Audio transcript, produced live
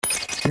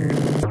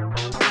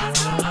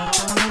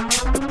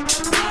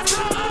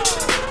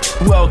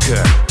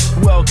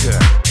Welcome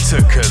to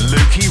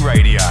Kaluki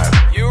Radio.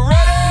 You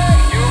ready?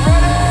 You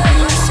ready?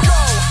 Let's go.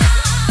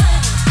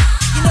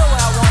 You know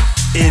what I want.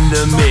 In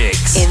the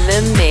mix. In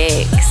the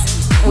mix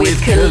with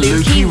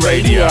Kaluki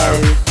Radio.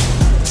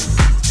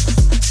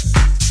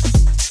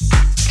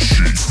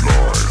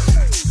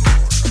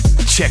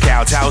 Check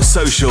out our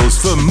socials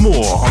for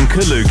more on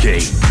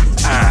Kaluki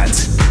at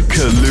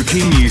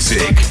Kaluki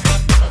Music.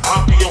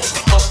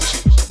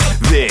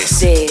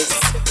 This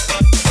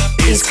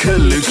is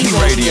Kaluki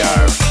Radio.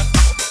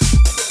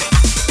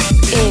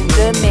 In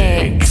the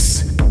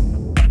mix.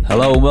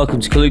 Hello and welcome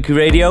to Kaluki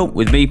Radio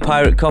with me,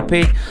 Pirate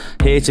Copy,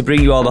 here to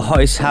bring you all the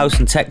hottest house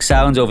and tech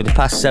sounds over the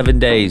past 7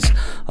 days,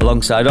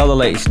 alongside all the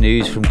latest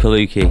news from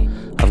Kaluki.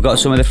 I've got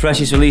some of the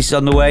freshest releases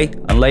on the way,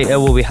 and later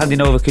we'll be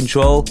handing over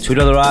control to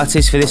another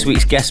artist for this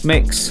week's guest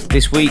mix.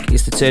 This week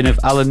is the turn of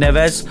Alan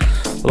Neves.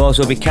 We'll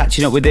also be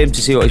catching up with him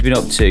to see what he's been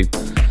up to.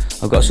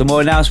 I've got some more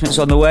announcements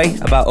on the way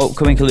about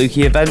upcoming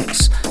Kaluki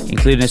events,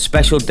 including a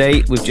special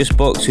date we've just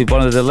booked with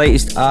one of the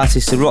latest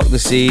artists to rock the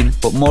scene,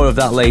 but more of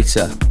that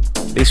later.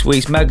 This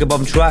week's Mega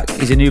Bomb track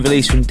is a new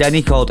release from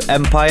Denny called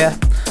Empire.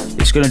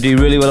 It's going to do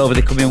really well over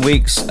the coming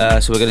weeks,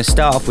 so we're going to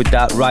start off with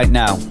that right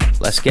now.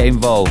 Let's get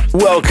involved.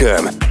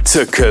 Welcome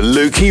to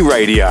Kaluki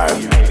Radio.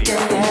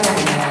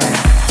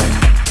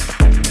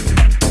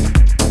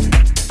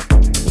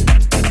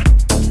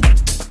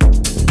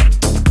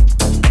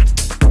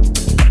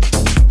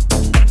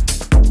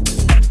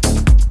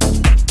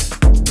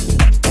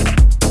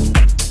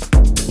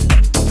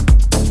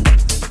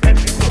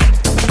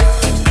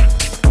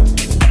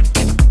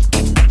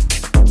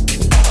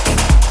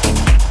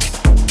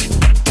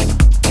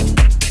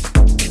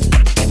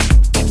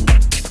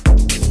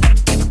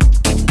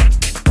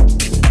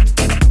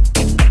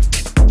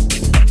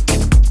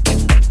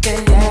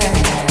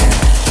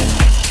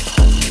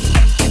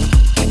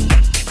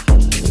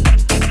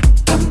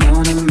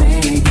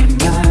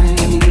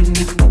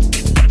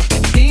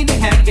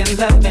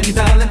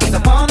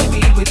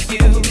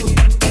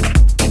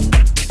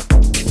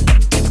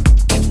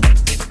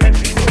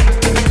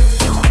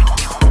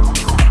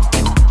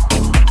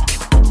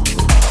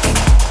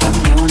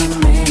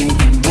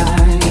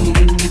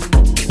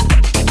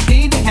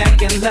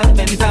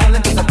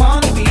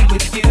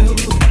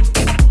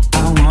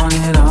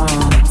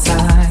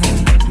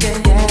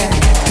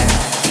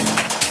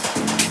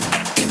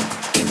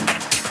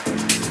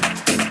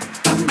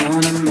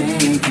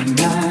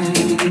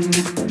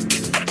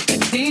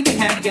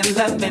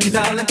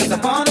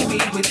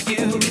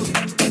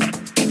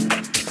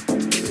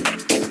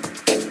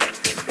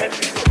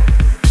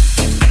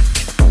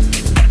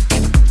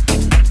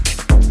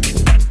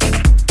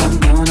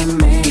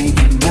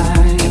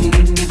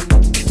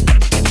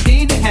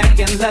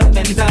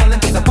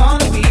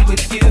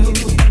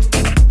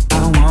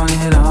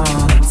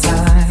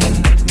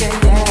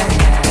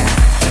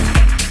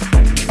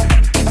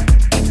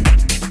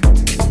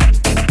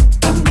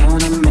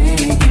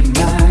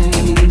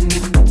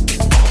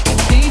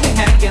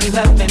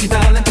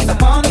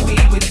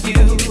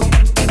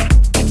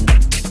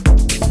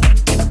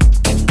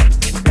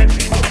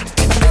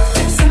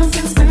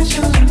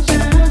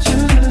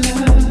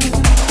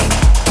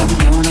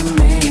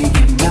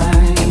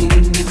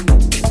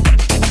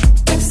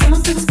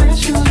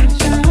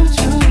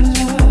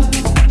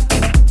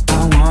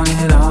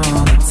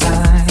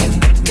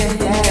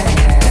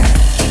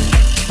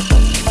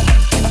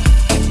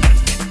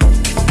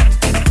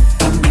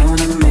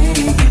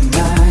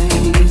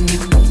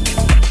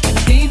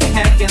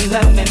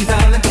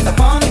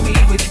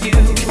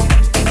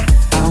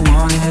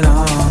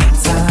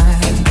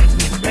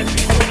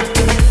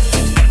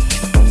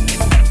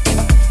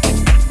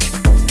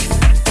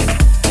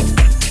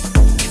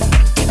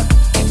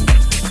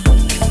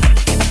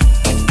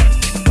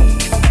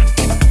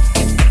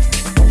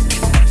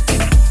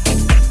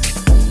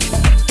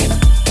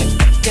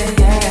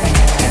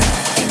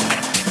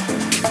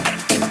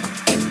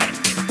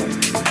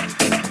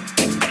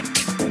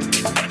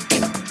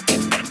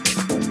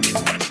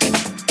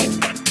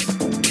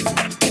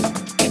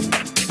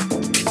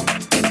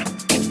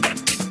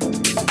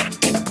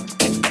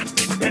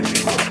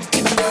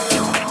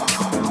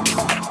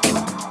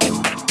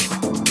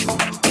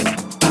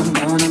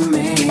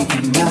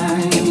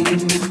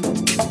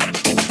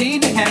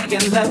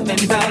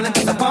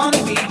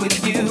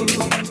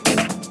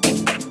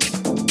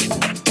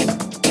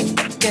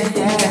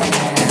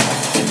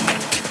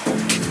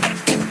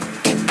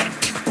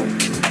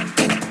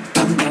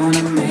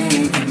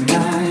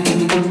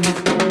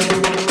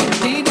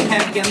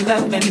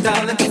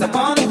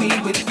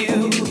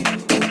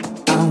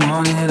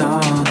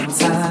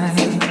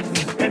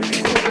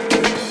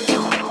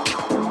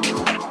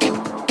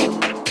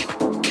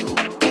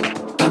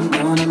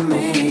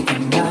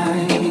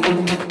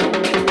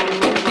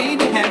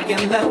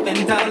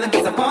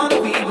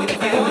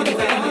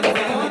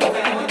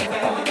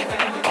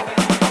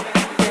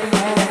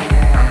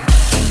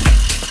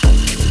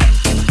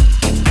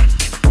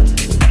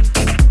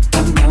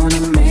 I'm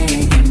gonna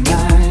make it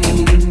mine.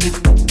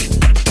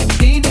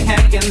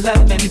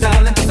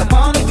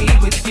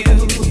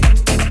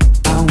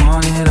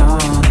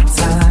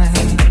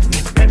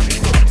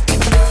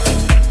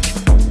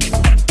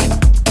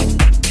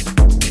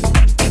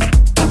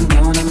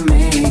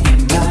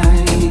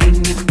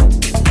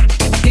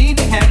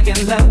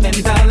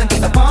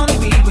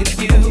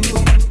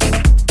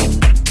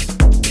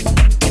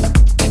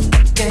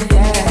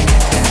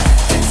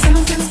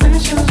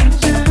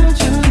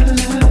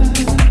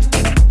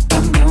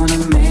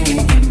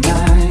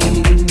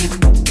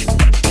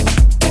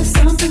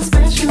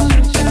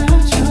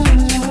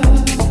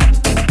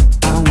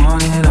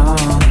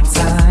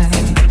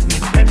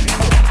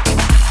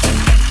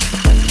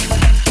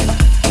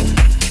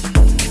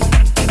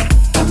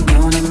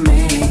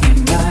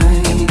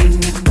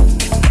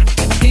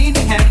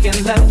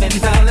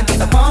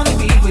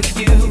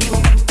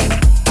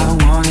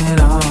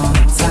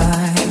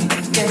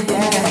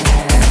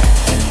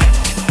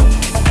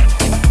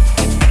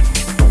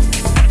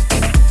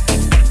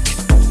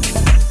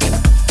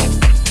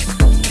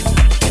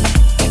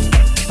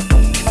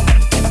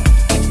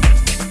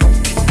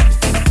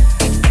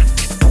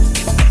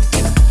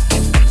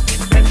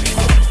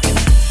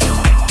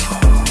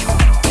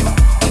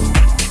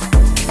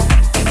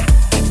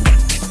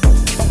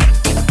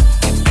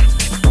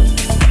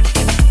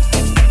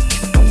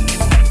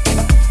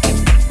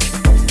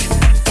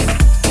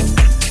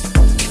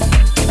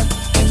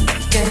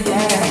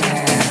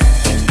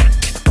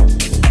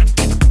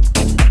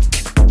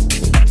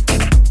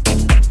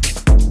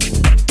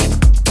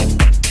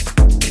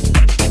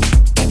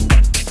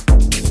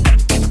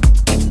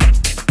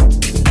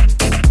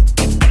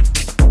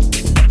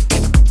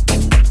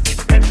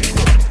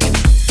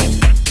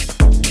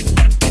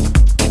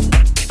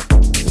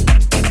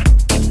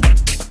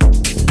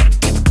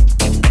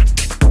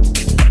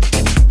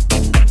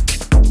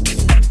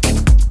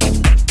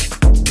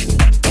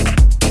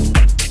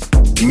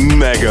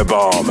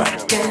 Megabomb.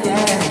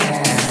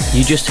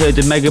 You just heard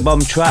the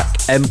Megabomb track,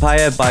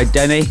 Empire by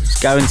Denny.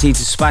 It's guaranteed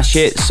to smash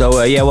it,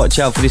 so yeah, watch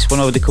out for this one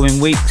over the coming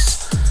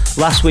weeks.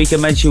 Last week I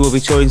mentioned we'll be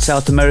touring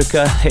South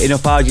America, hitting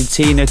up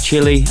Argentina,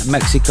 Chile,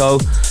 Mexico,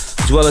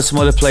 as well as some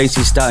other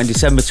places starting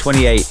December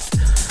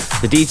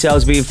 28th. The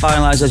details being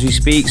finalised as we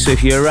speak, so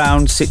if you're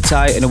around, sit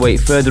tight and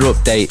await further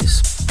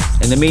updates.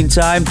 In the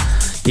meantime,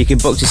 you can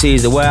book to see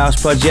us the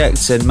Warehouse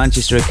Project and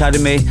Manchester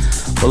Academy.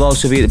 We'll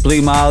also be at the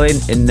Blue Marlin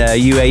in the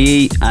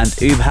UAE and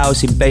Oob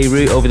House in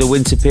Beirut over the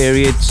winter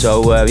period,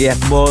 so yeah,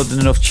 more than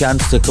enough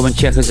chance to come and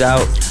check us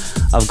out.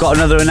 I've got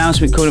another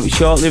announcement coming up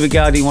shortly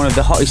regarding one of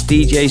the hottest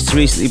DJs to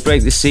recently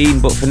break the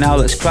scene, but for now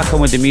let's crack on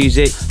with the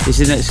music.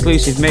 This is an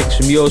exclusive mix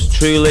from yours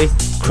truly.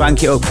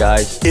 Crank it up,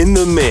 guys. In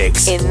the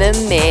mix. In the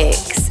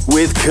mix.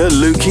 With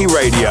Kaluki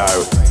Radio.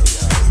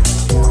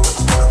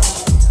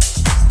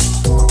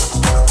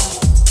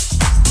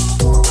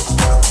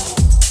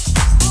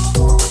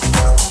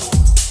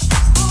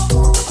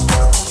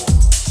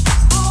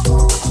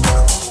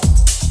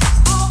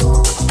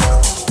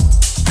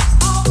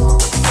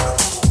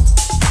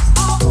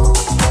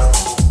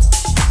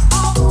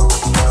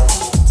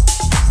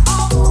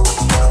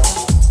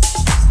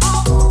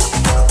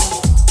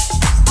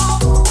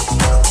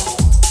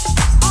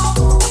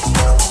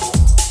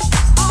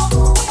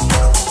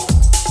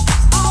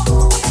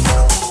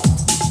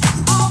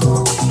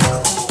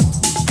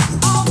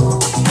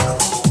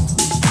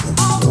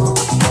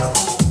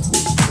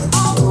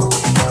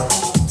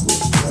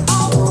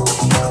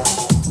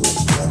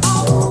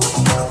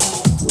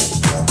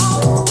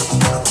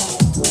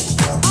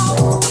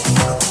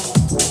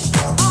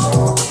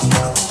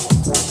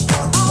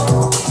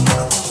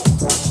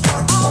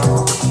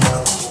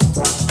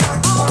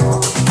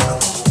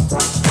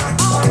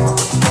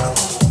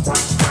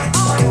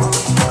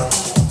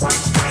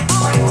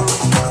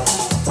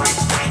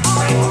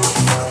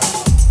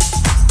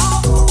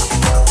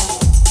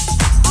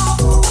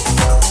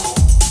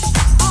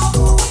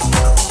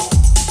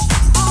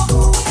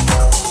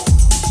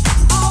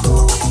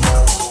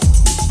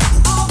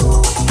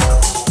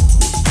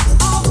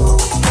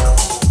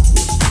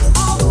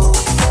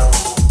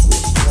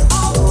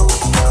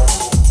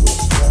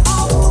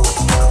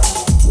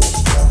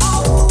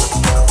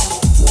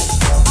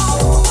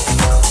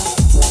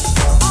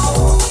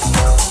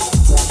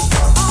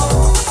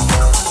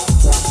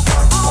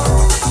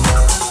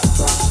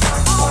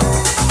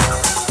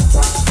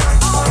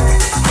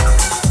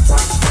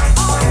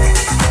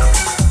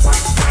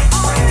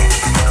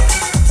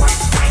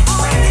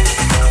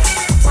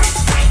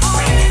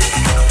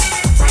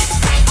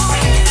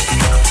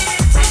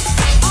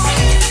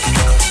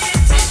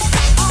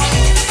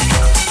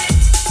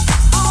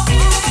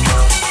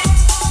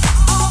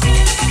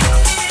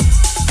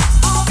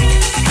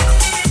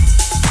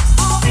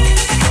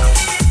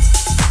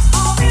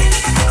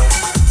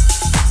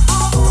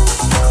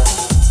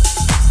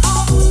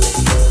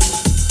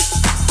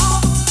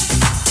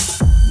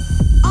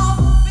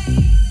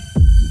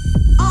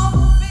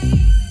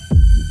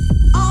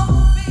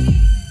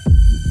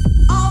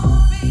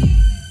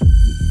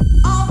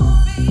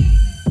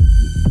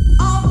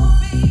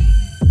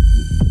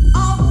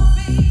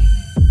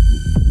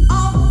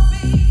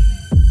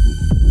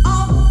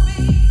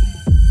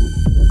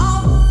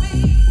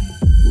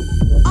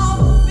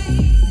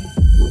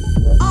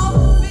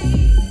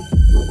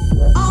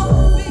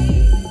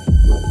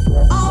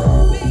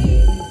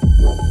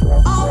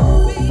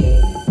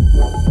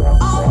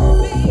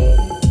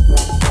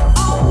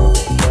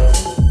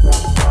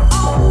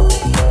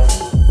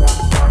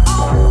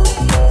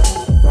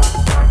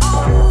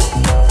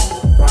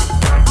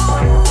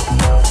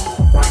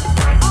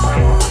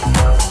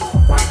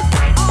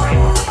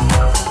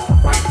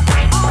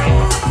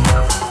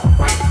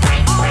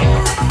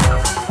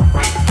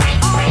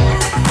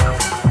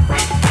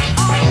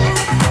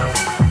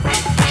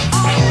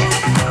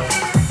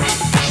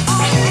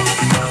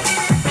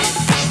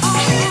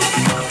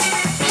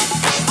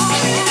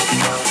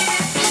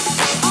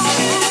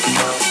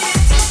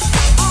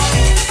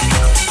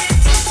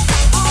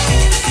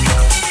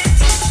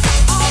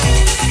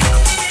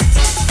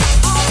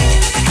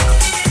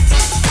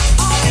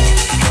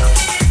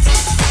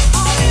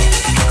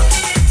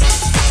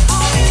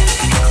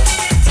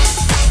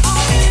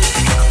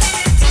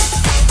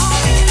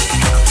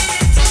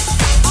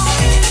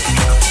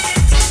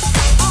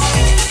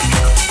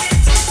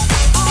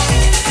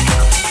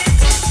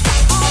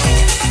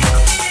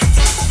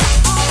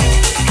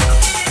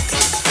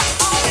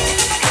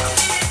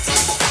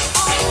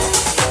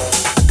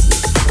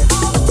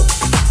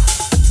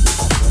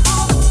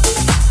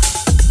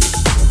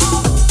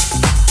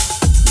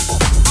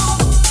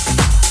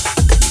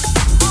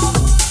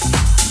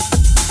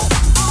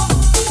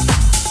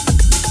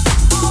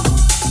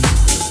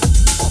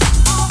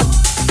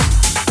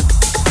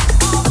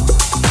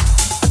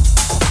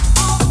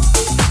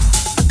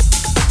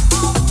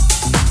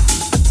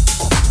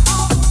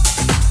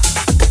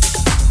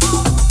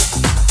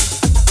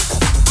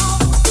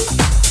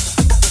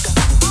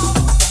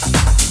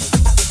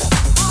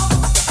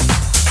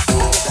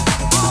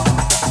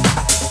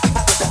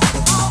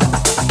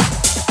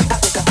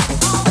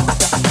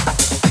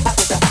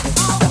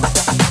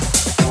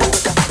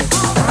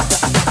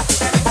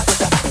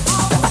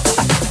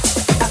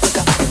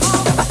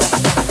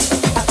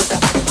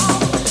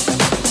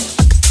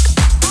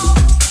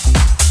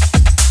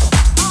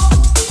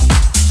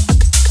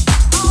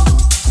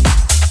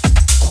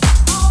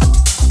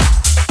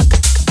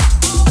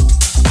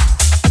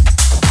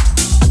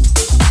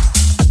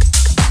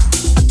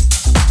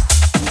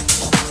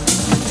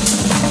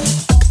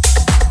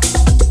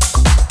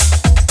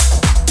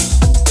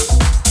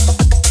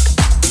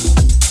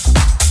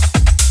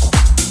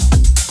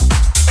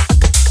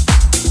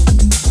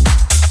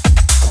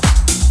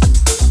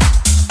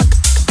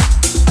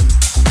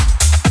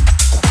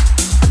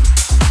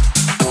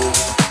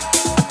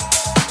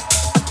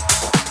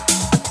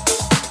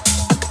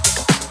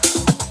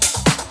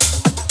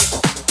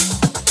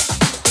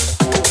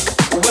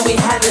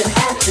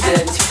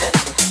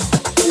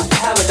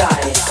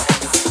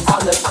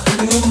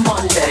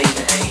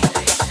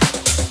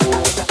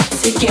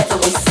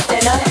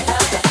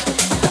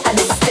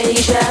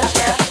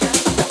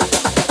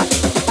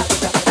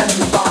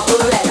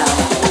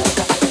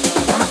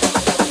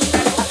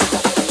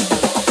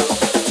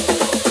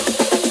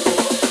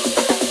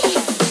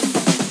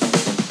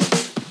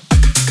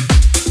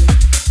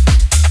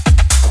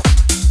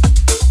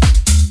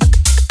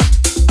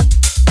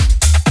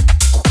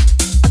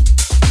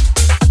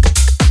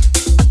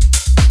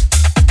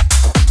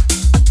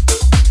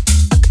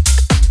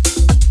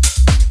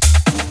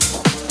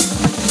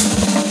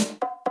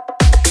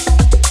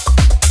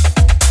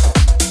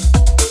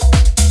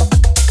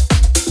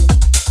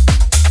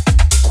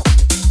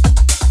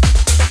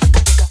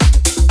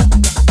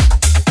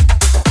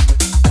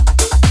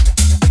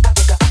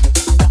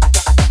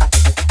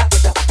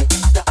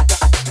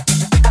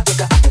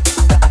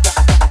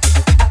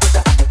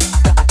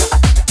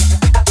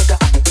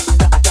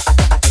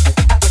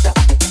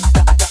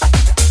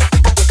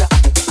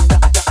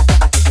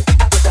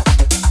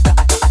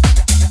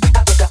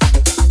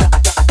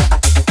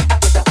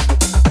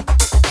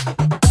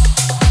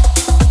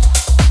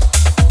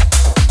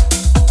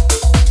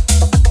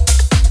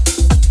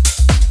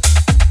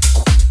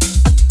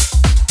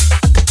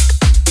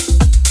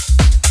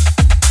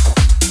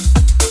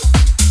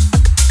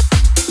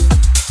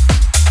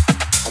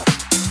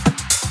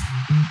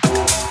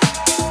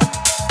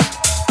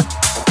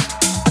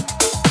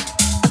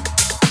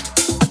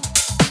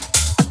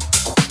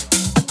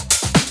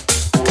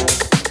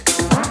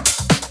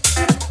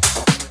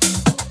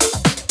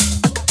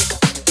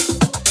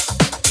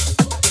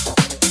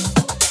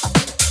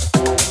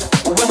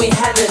 we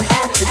had an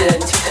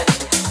accident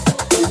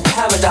in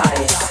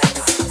paradise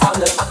on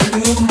a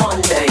blue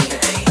Monday.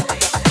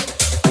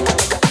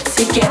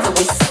 Together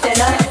with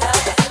Stella,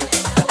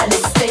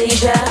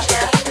 Anastasia.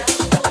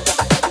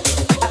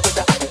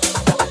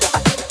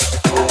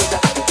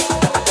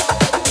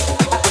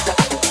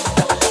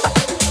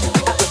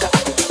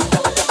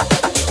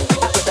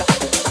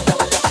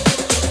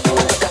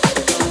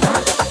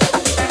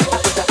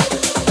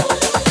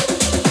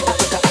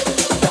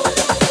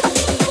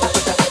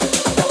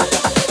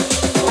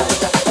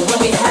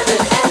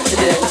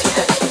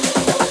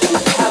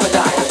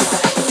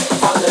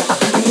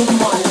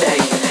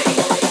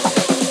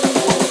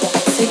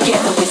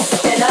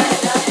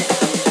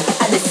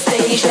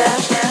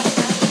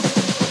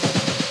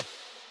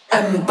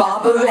 And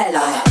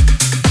Barbarella.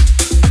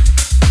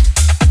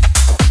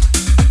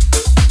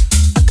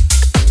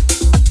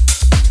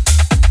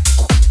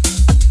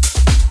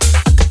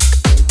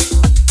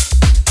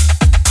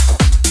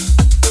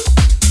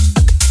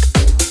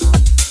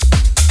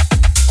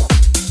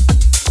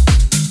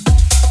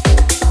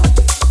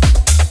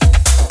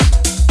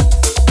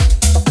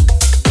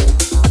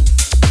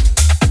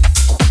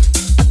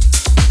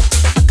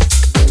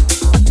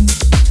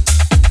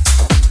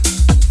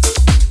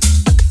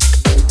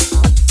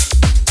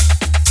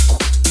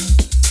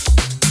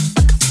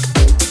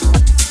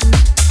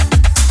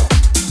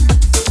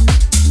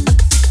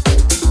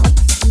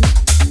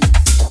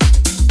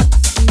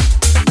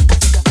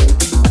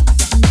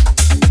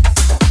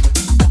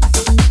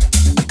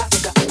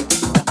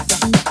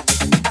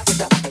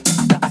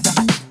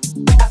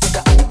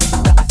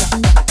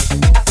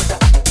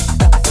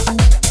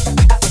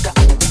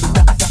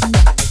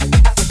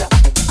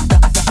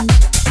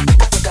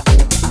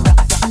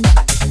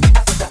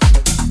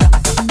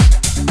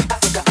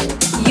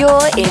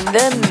 In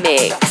the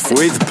mix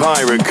with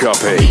Pirate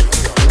Copy.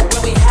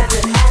 When we had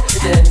an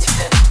accident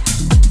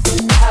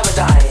in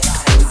paradise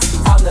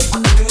on a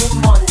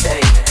blue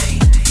Monday.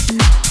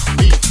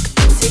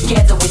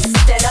 Together with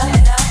Stella,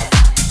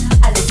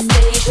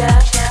 Anastasia,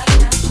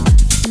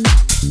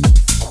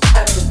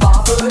 and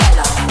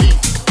Barbarella.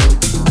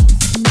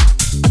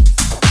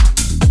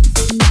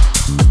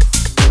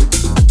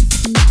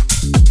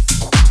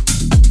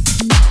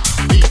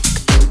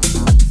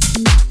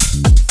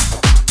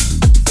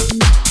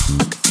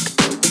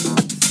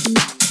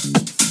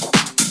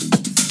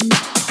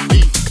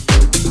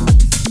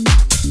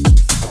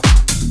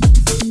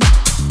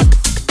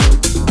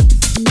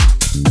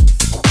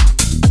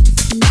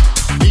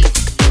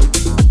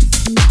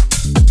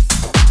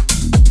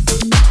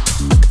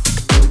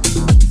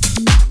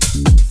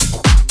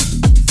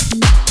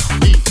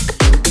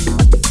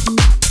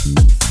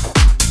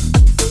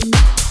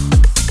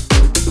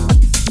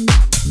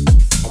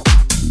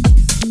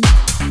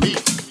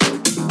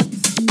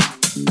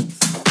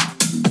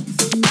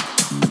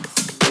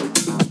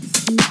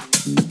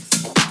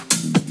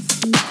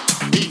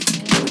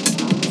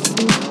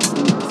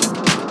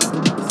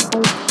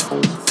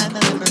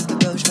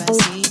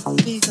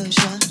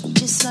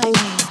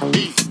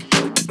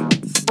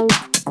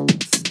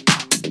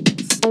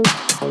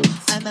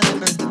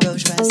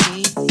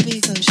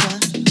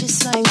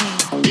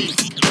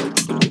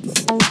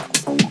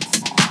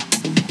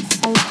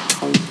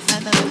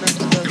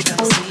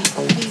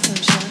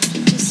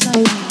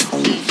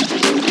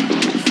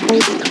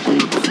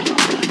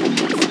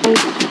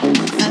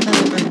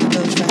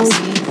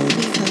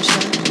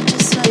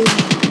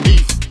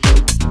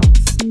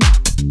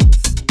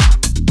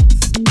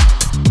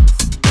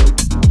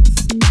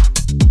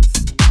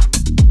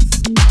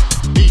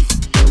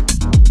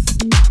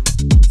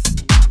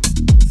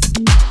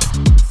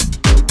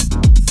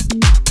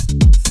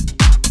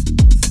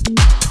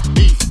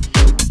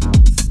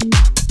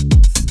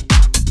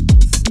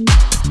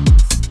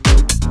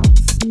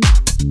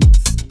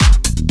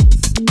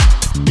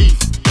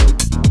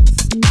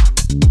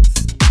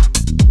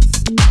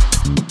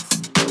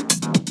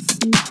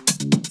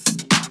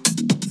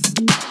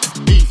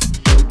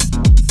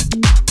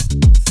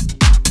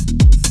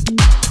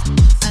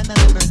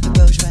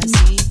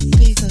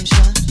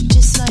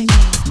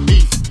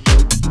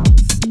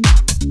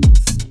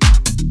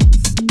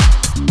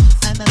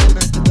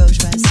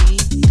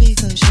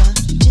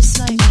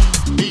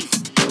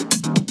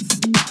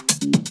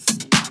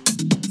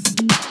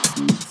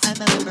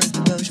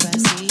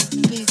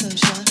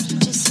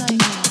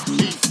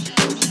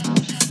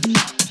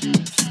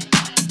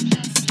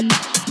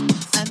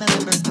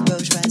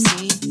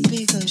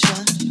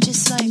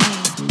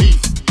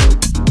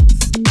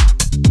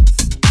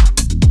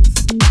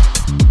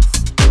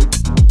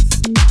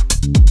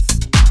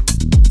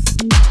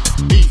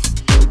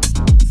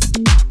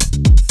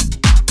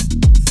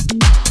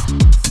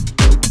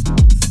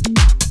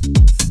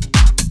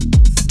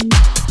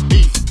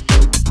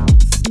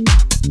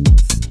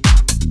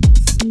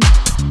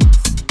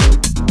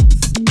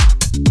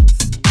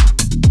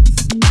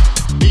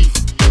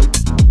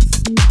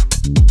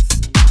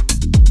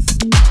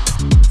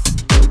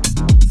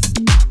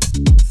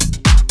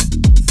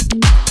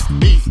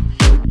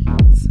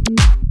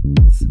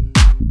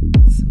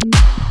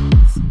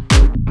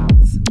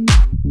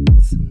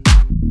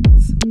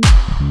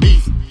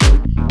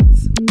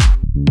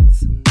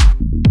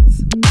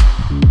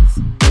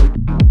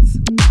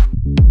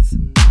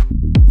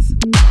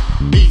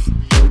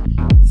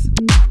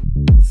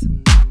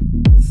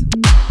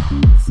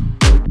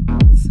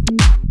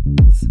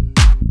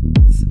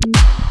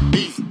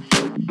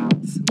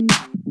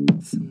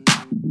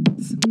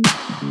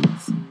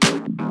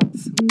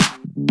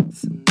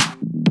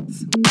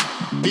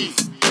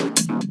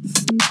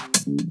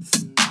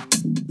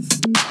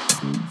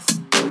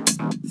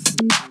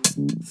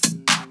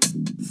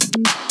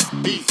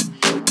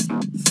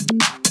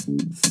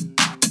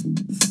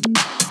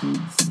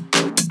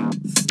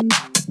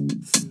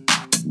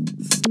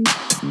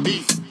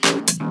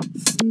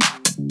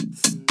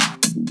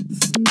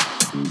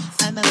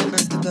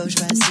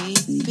 bourgeoisie,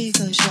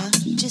 bourgeois,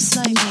 just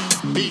like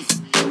me.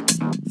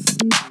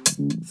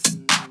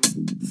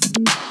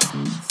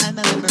 I'm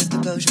a member of the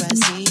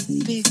bourgeoisie,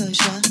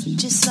 bourgeois,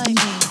 just like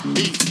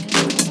me.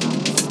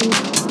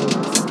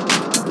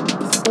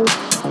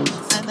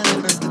 I'm a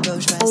member of the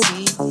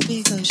bourgeoisie,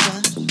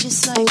 bourgeois,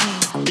 just like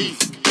me.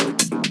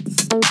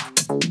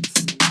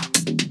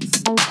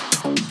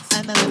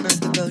 I'm a member of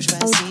the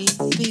bourgeoisie,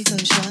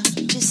 bourgeois,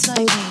 just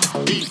like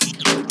me.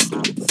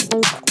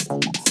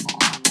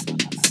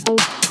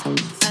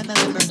 I'm a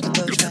member of the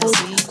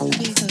bourgeoisie,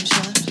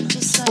 bourgeois,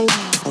 just like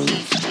me.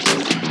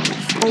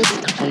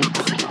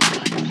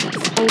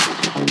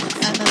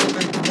 I'm a member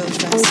of the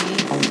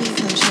bourgeoisie,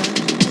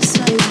 bourgeois, just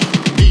like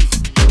me.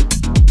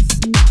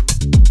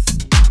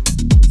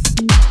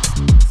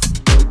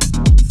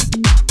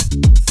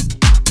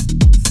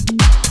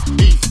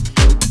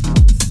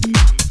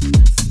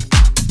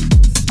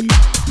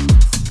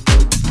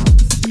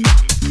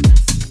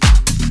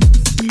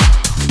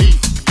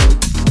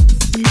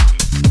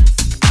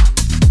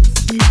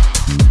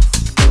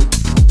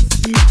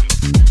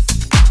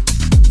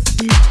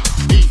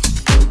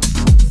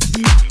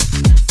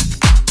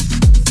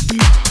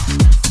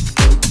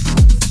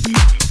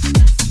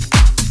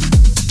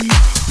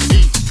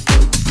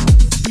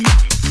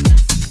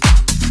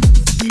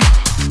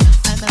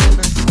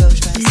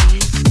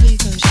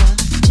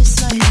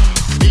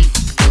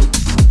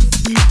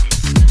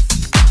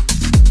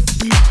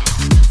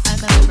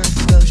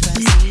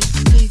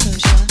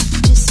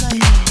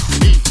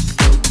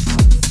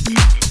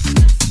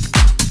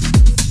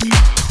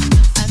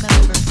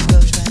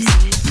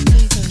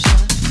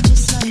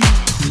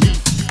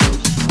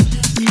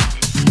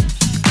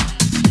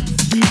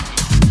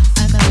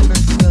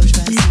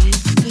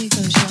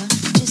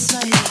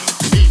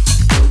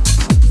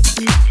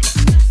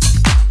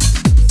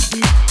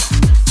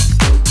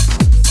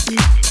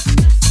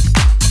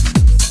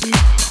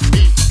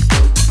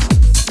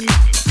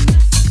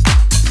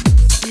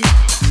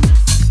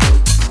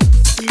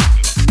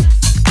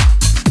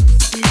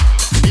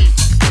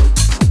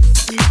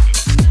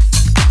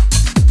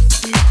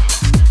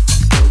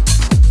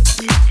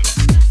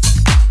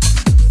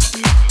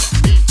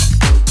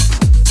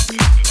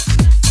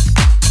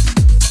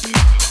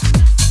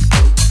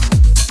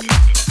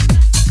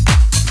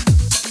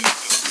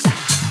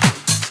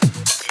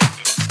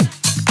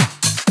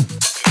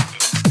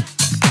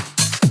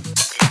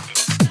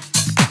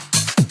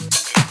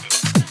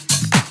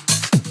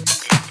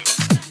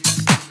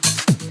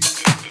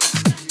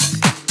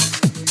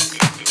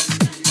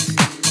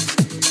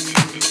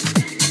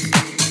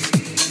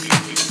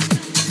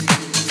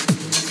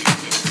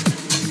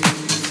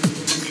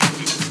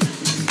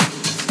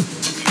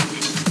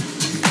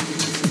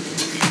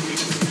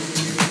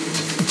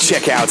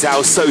 Check out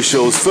our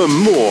socials for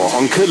more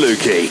on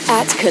Kaluki.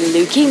 At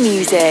Kaluki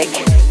Music.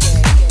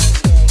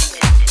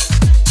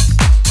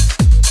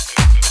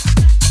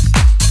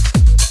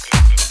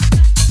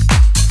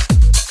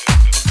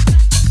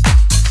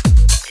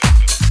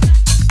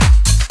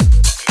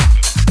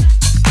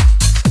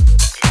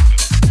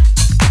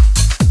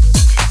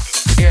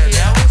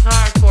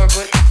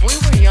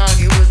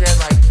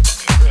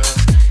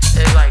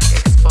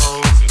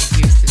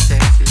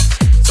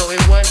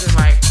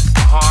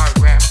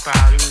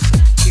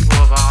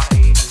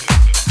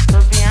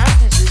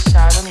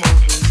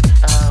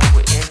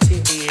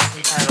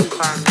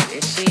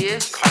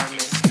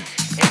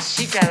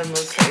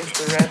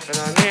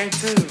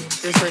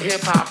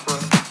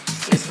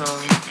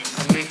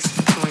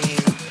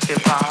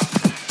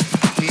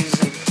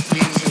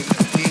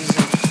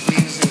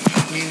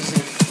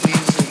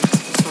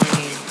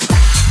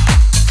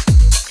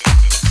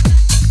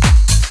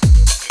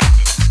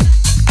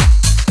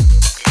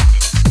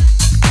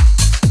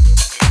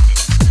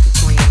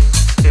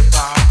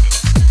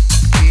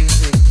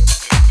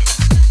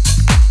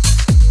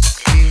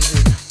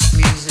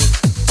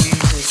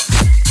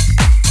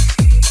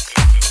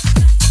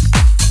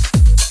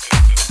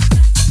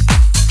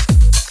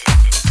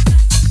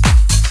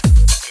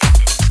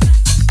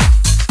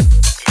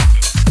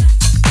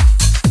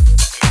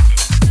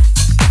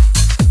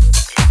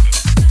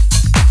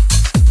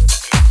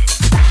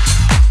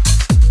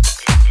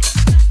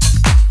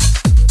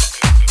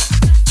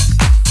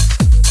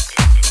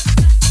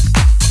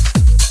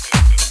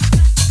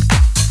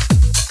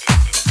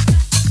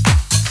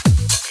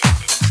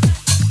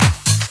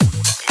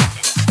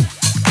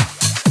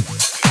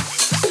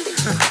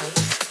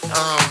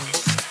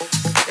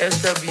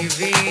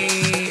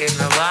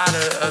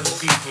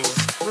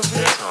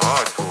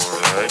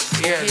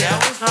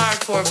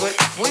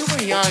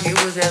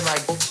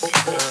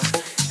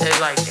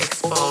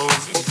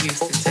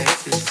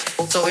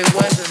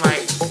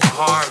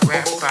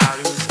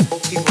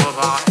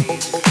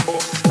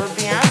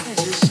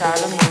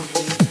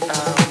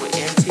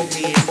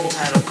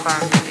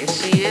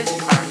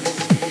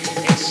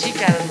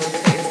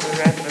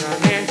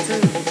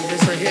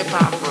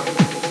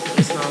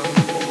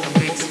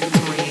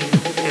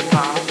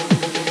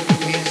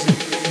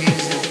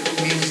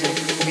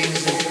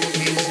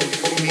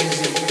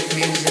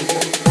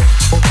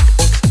 Music.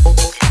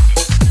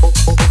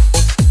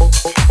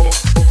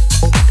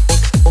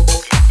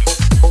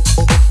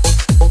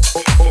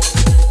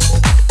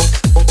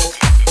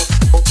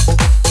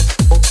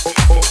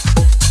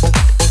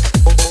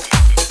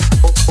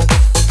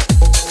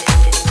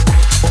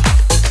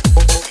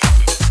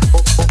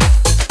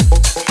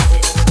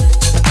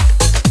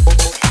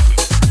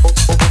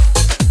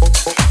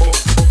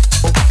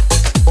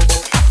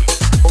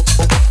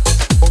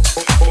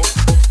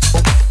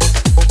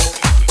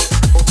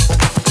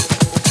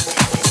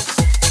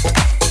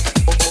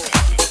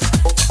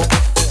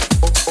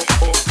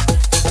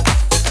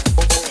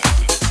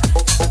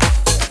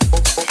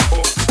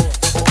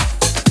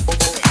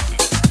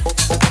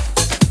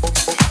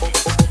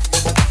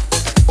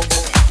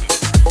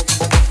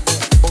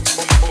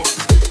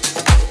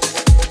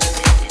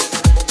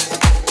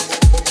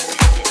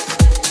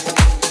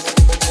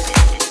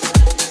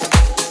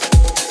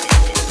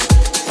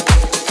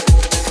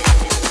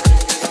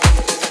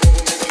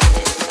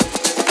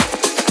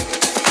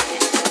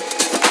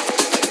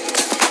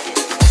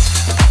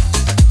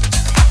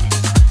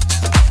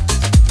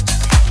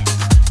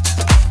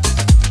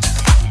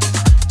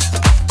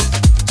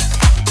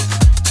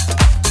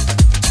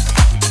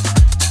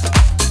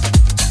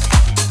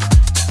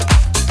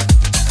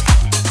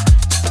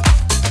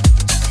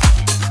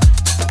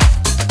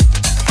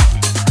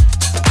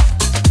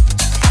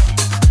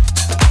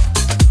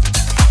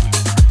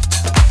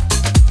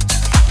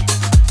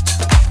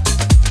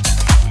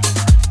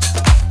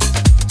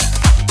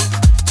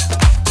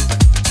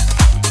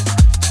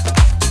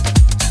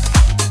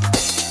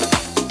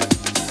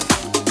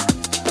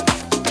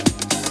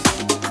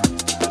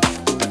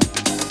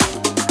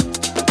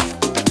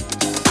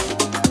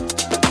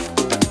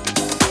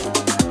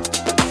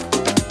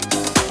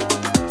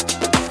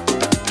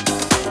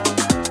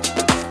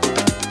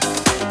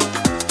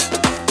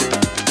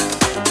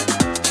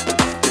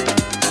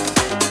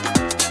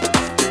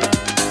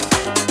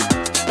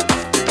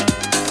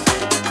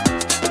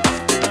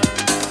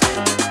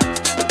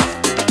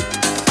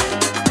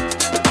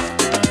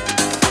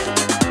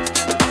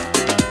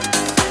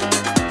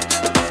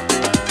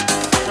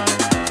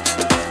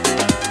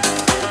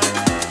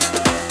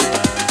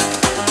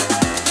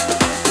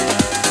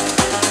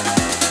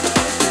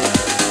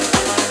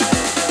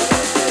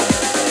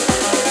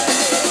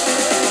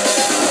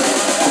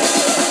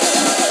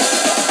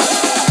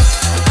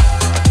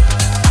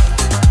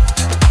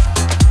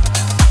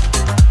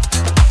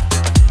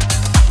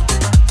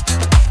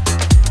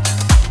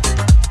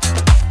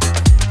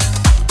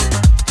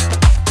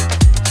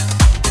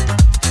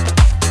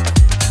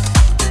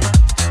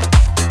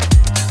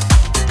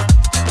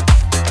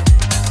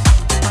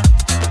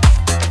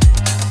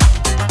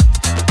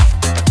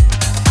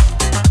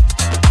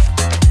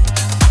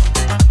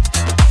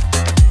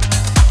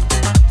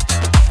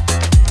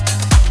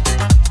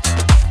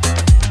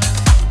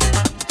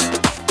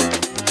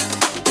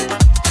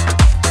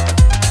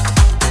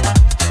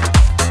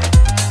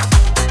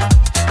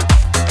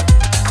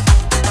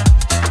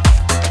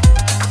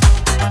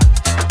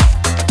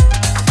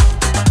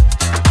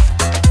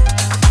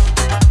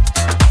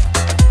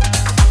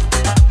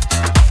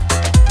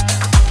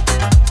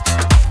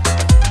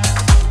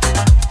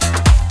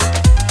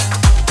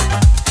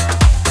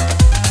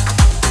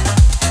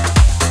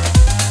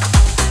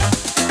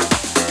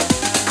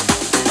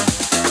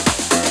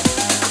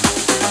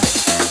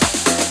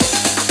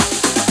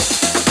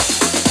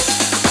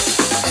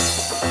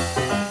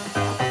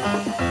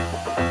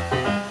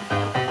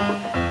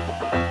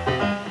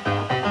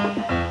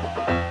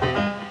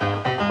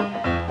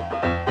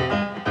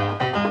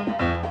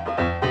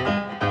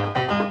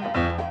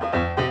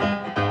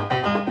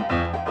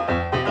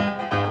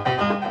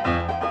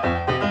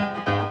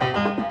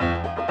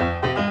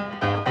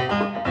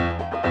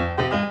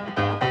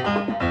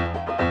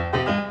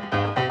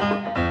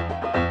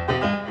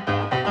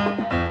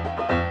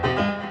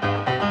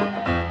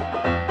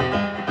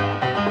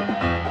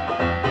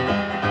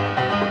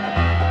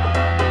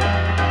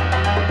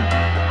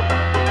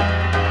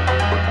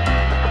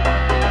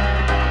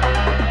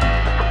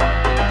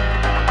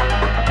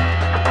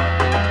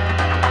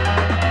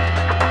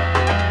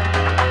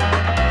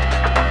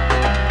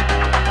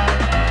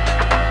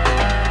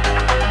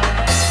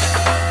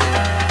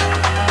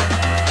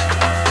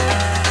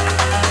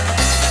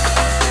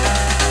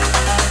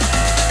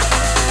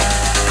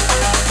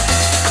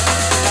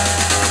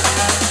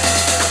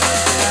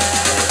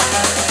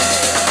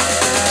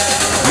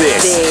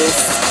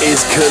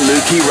 is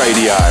Kaluki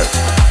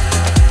Radio.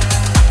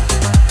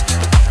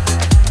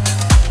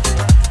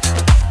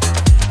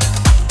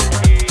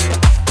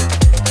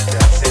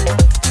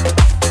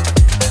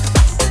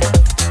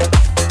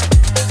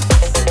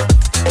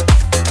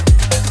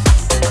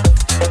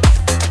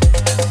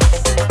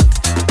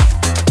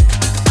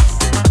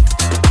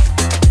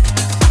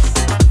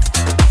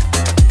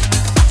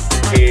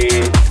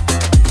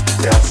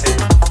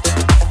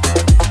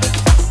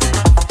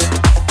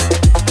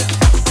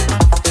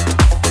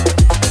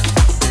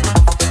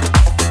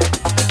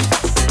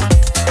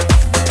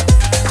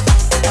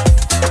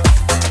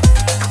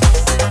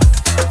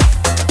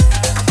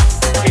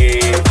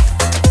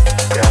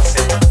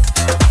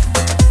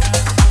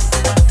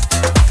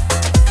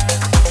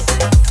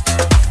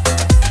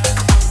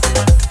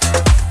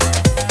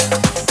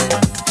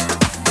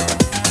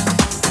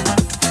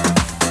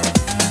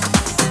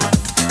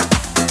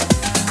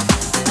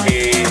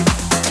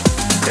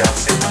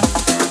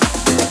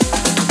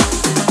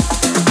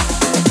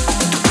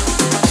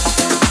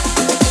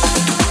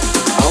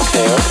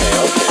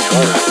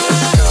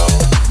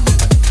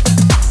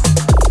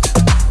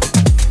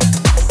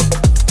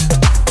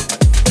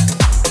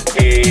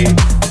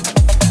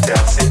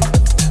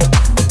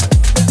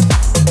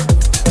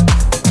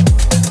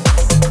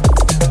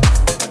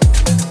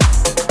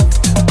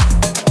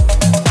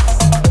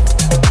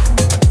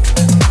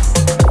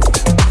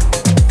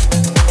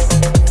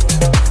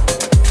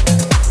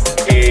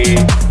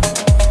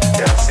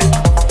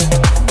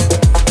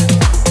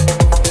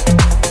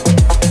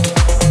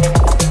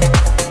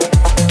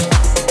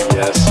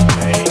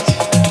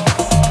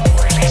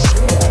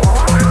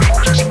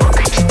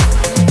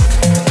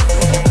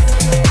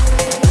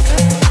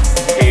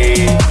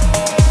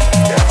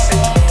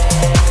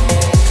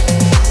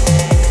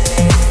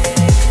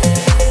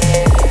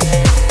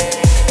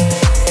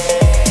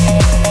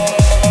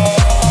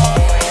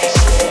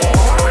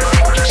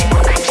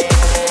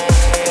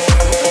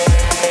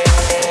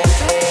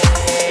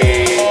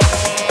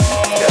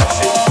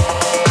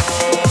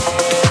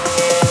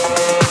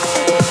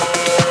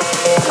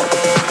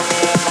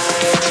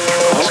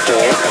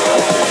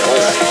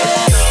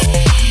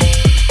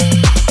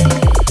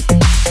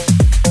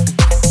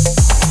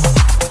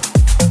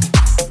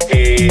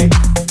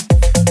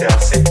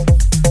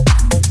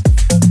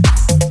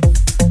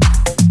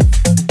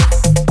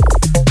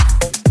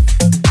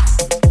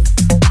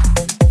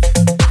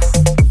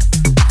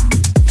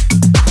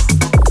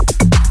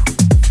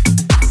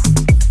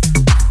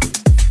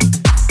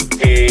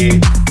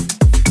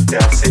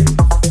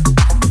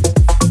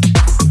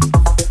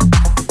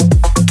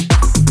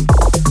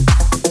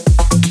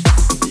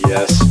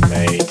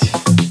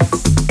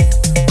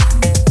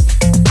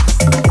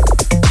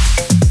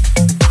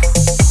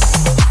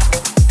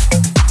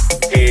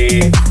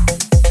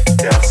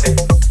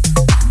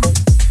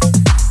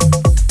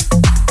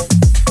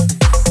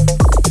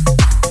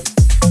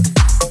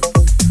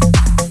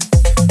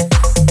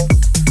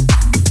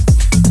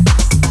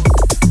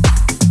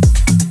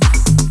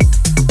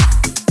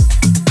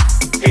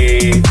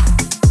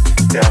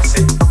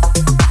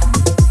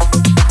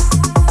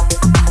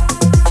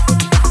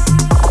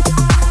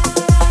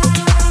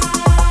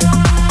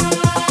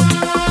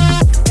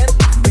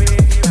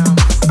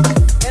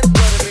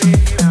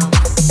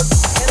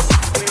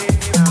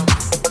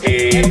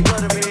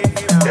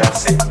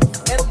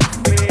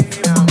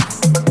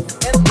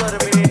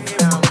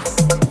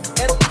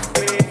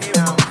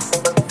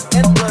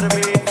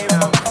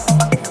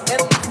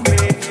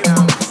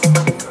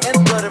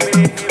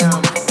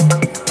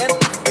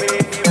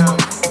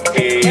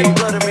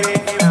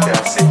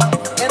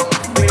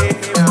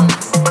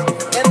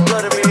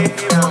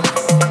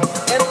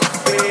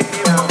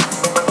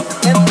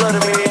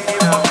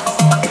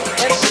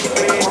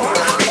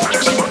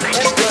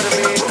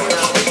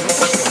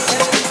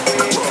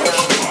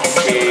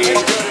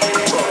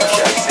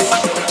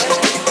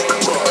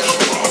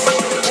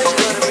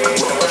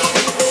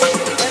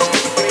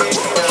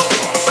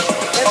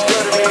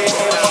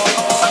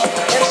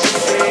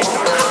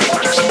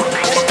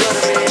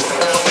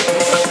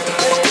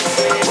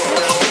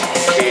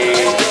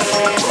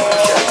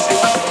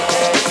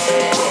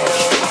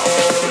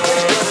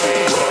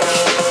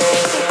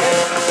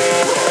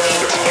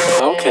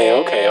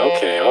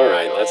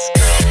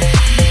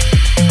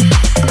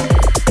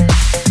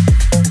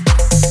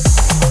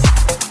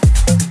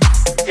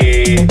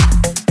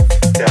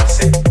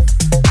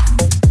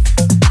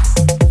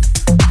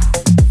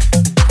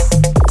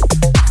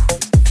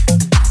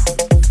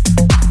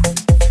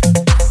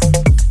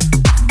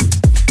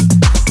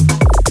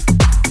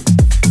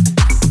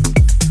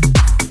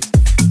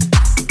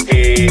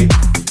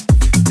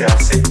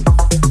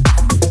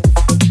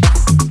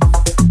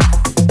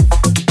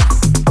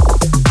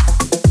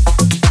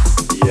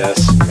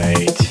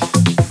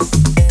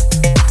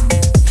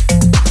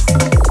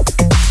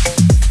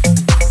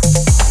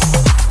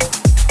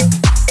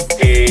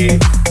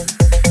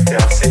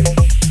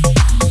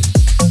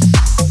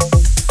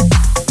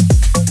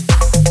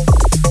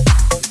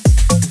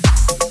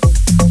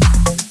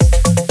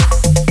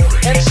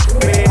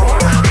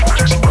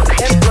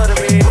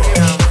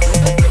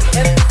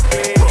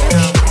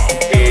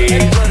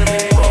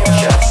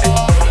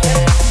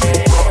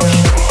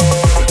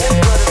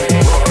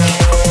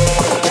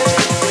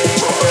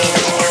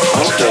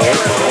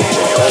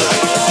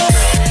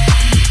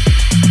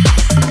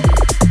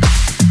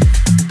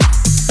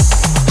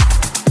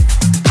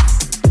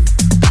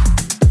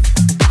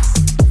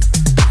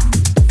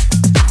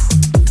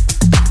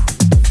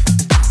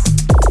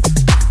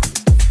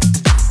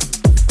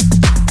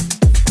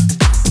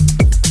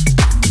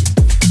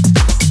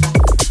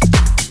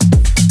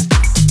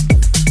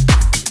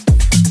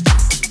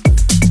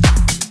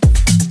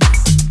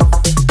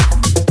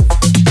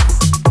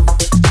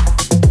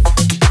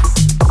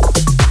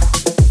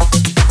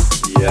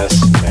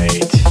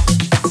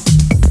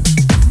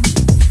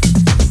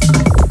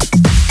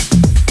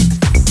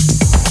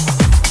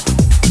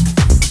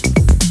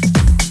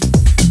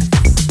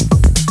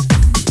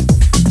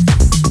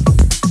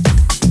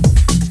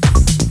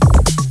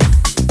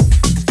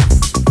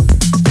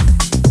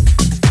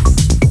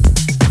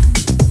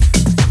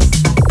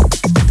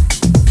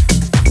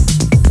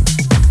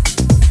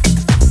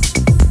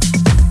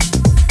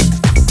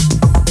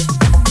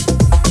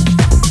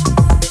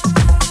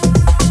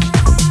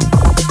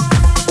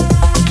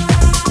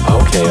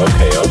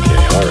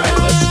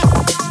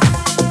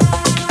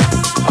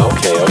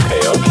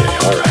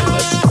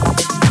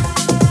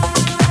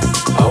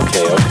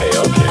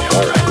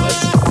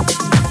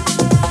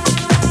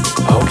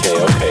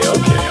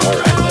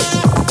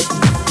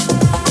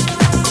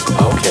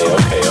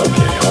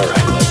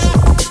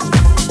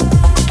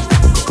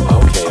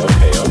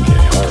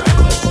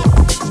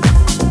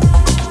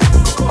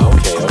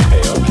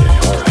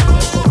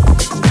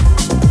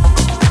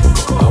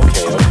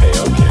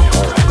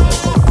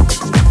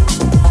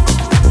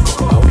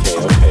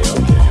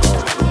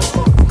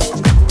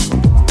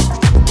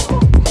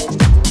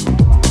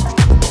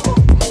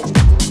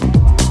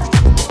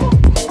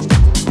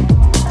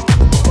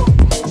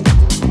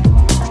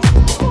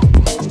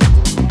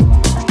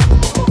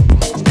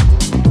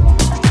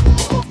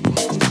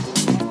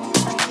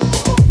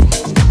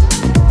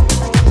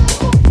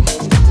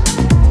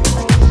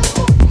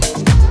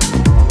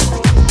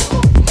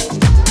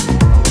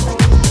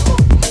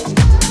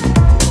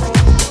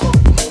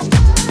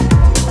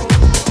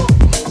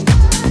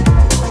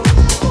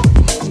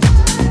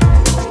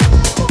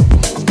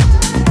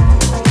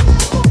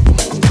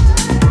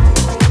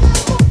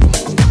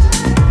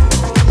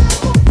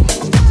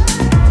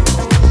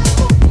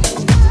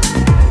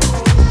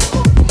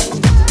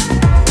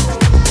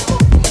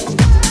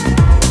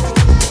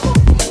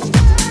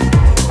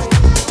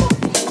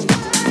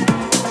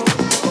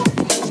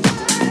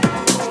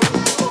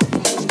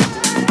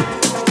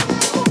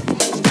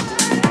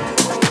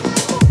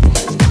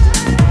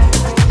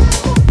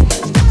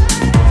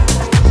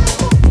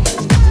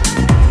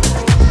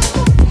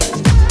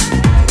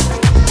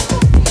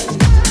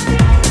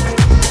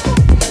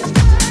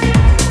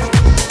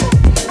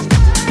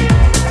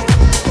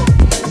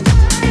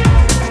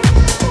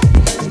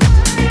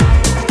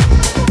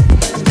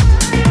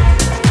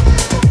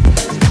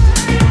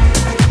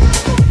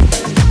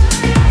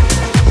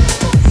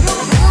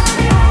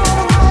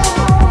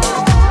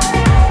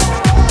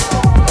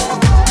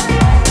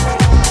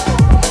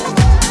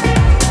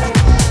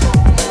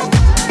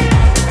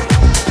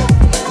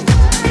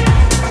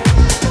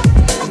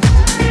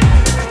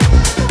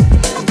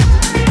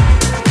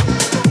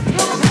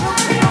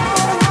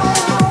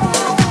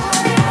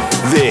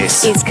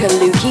 mix is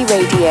Kaluki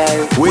Radio.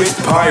 with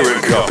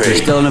Pirate Copy. We're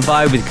still on a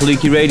vibe with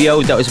Kaluki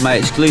Radio. That was my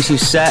exclusive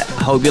set.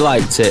 Hope you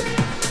liked it.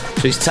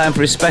 So it's time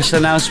for a special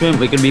announcement.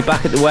 We're going to be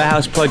back at the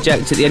Warehouse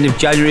Project at the end of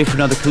January for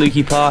another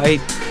Kaluki party.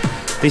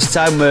 This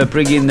time we're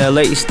bringing the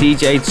latest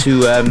DJ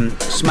to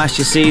smash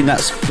the scene.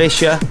 That's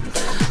Fisher.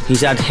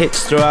 He's had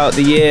hits throughout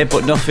the year,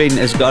 but nothing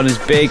has gone as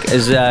big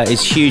as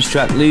his huge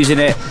track Losing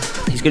It.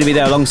 He's going to be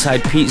there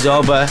alongside Pete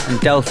Zorba and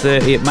Del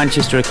 30 at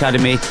Manchester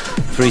Academy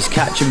for his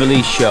Catch and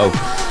Release show.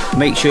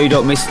 Make sure you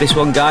don't miss this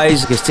one,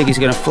 guys, because tickets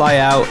are going to fly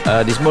out.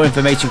 There's more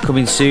information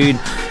coming soon.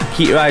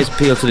 Keep your eyes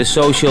peeled to the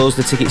socials.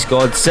 The tickets go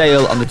on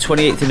sale on the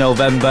 28th of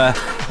November,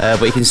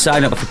 but you can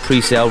sign up for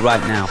pre-sale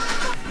right now.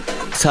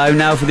 Time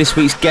now for this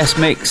week's guest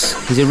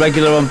mix. He's a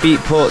regular on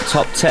Beatport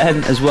Top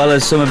 10, as well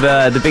as some of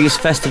the biggest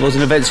festivals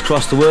and events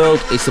across the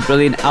world. It's the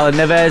brilliant Alan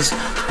Neves.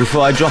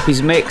 Before I drop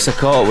his mix, I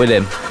caught up with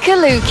him.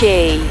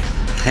 Kaluki.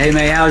 Hey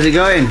mate, how's it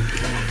going?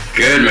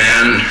 Good,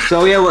 man.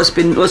 So yeah, what's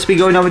been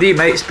going on with you,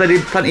 mate?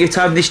 Spending plenty of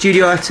time in the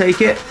studio, I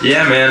take it?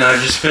 Yeah, man,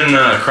 I've just been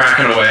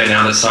cracking away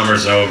now that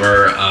summer's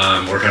over,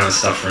 working on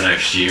stuff for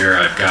next year.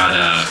 I've got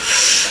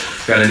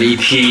an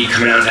EP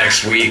coming out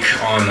next week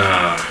on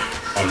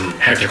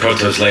Hector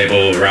Cotto's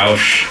label,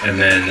 Rausch, and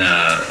then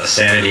a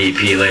Sanity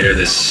EP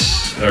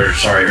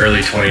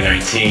early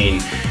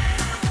 2019.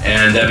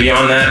 And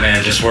beyond that,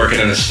 man, just working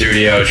in the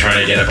studio,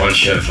 trying to get a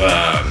bunch of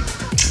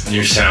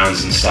new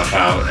sounds and stuff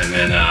out, and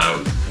then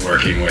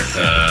working with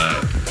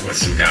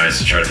some guys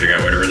to try to figure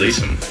out where to release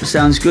them.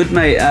 Sounds good,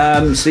 mate.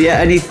 So yeah,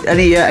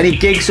 any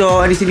gigs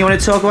or anything you want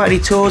to talk about? Any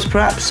tours,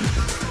 perhaps?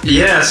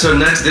 Yeah, so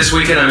this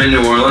weekend I'm in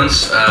New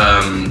Orleans.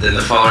 Then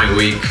the following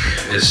week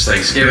is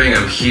Thanksgiving.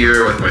 I'm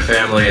here with my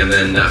family, and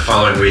then that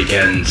following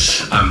weekend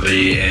I'll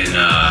be in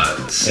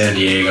San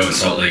Diego and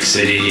Salt Lake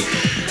City.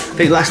 I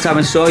think last time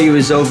I saw you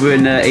was over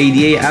in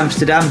ADA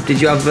Amsterdam. Did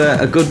you have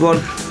a good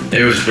one?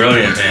 It was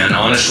brilliant, man.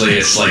 Honestly,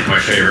 it's like my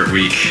favorite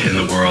week in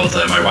the world.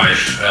 My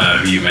wife,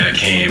 who you met,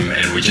 came,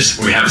 and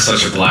we have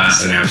such a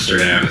blast in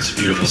Amsterdam. It's a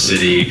beautiful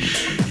city,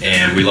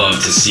 and we love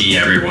to see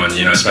everyone.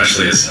 You know,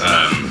 especially as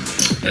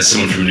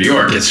someone from New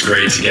York, it's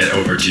great to get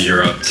over to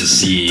Europe to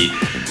see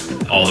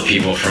all the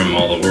people from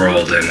all the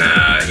world,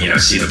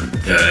 and see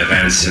the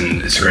events.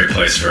 And it's a great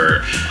place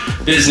for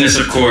business,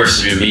 of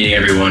course, meeting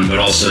everyone, but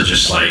also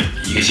just like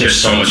you can hear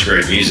so much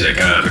great music.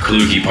 The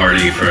Kaluki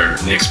party for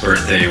Nick's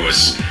birthday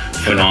was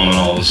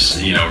phenomenal. It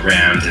was,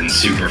 rammed and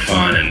super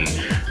fun and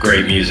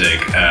great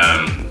music.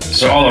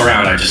 So all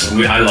around,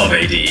 I love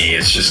ADE.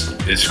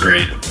 It's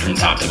great from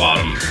top to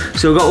bottom.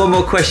 So we've got one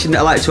more question that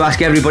I like to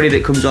ask everybody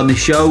that comes on the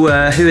show.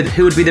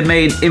 Who would be the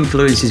main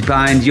influences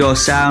behind your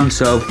sound?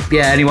 So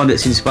yeah, anyone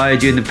that's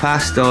inspired you in the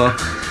past, or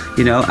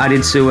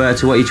added to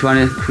what you're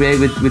trying to create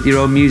with your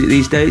own music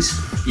these days?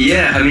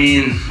 Yeah, I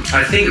mean,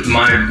 I think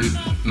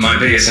my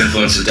biggest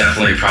influence is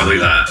definitely probably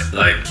the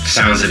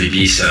sounds of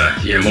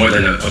Ibiza. More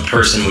than a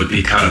person would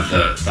be kind of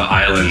the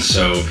island.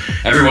 So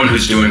everyone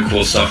who's doing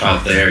cool stuff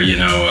out there,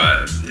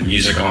 the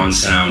Music On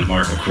sound,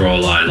 Marco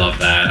Carolla, I love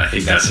that. I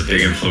think that's a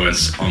big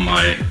influence on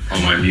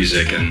my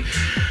music, and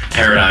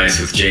Paradise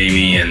with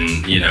Jamie,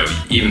 and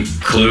even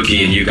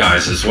Kaluki and you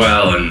guys as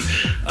well, and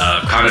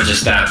kind of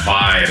just that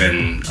vibe.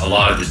 And a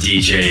lot of the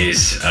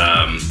DJs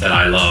that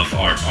I love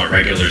are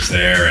regulars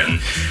there, and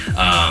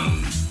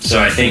so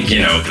I think,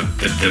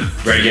 the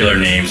regular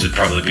names would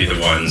probably be the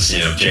ones,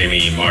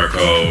 Jamie,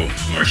 Marco,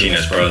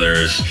 Martinez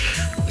Brothers.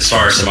 As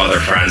far as some other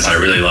friends, I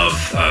really love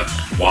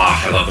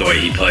Waf. I love the way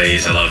he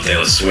plays. I love De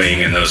La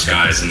Swing and those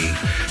guys, and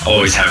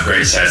always have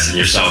great sets, and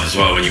yourself as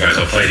well when you guys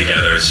all play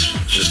together. It's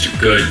just a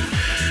good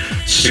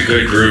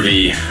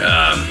groovy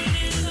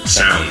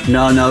sound.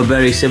 No,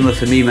 very similar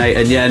for me, mate.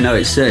 And yeah, no,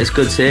 it's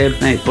good to hear,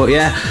 mate. But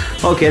yeah,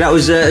 okay, that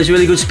was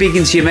really good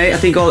speaking to you, mate. I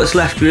think all that's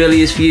left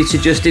really is for you to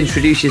just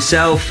introduce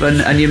yourself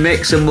and your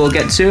mix, and we'll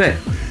get to it.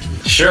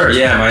 Sure,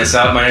 yeah. My name's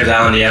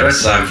Alan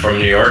Nieves. I'm from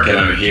New York, and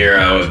I'm here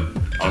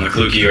on the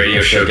Kaluki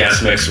Radio Show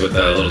guest mix with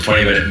a little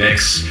 20-minute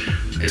mix.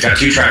 It's got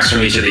 2 tracks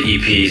from each of the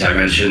EPs I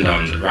mentioned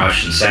on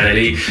Rausch and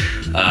Sanity,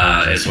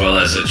 as well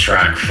as a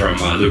track from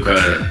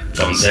Luca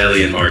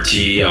Donzelli and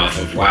Marti off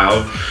of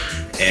Wow,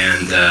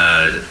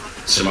 and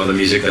some other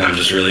music that I'm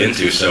just really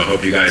into. So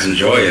hope you guys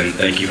enjoy, and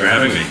thank you for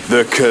having me.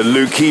 The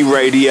Kaluki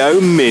Radio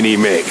Mini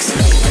Mix.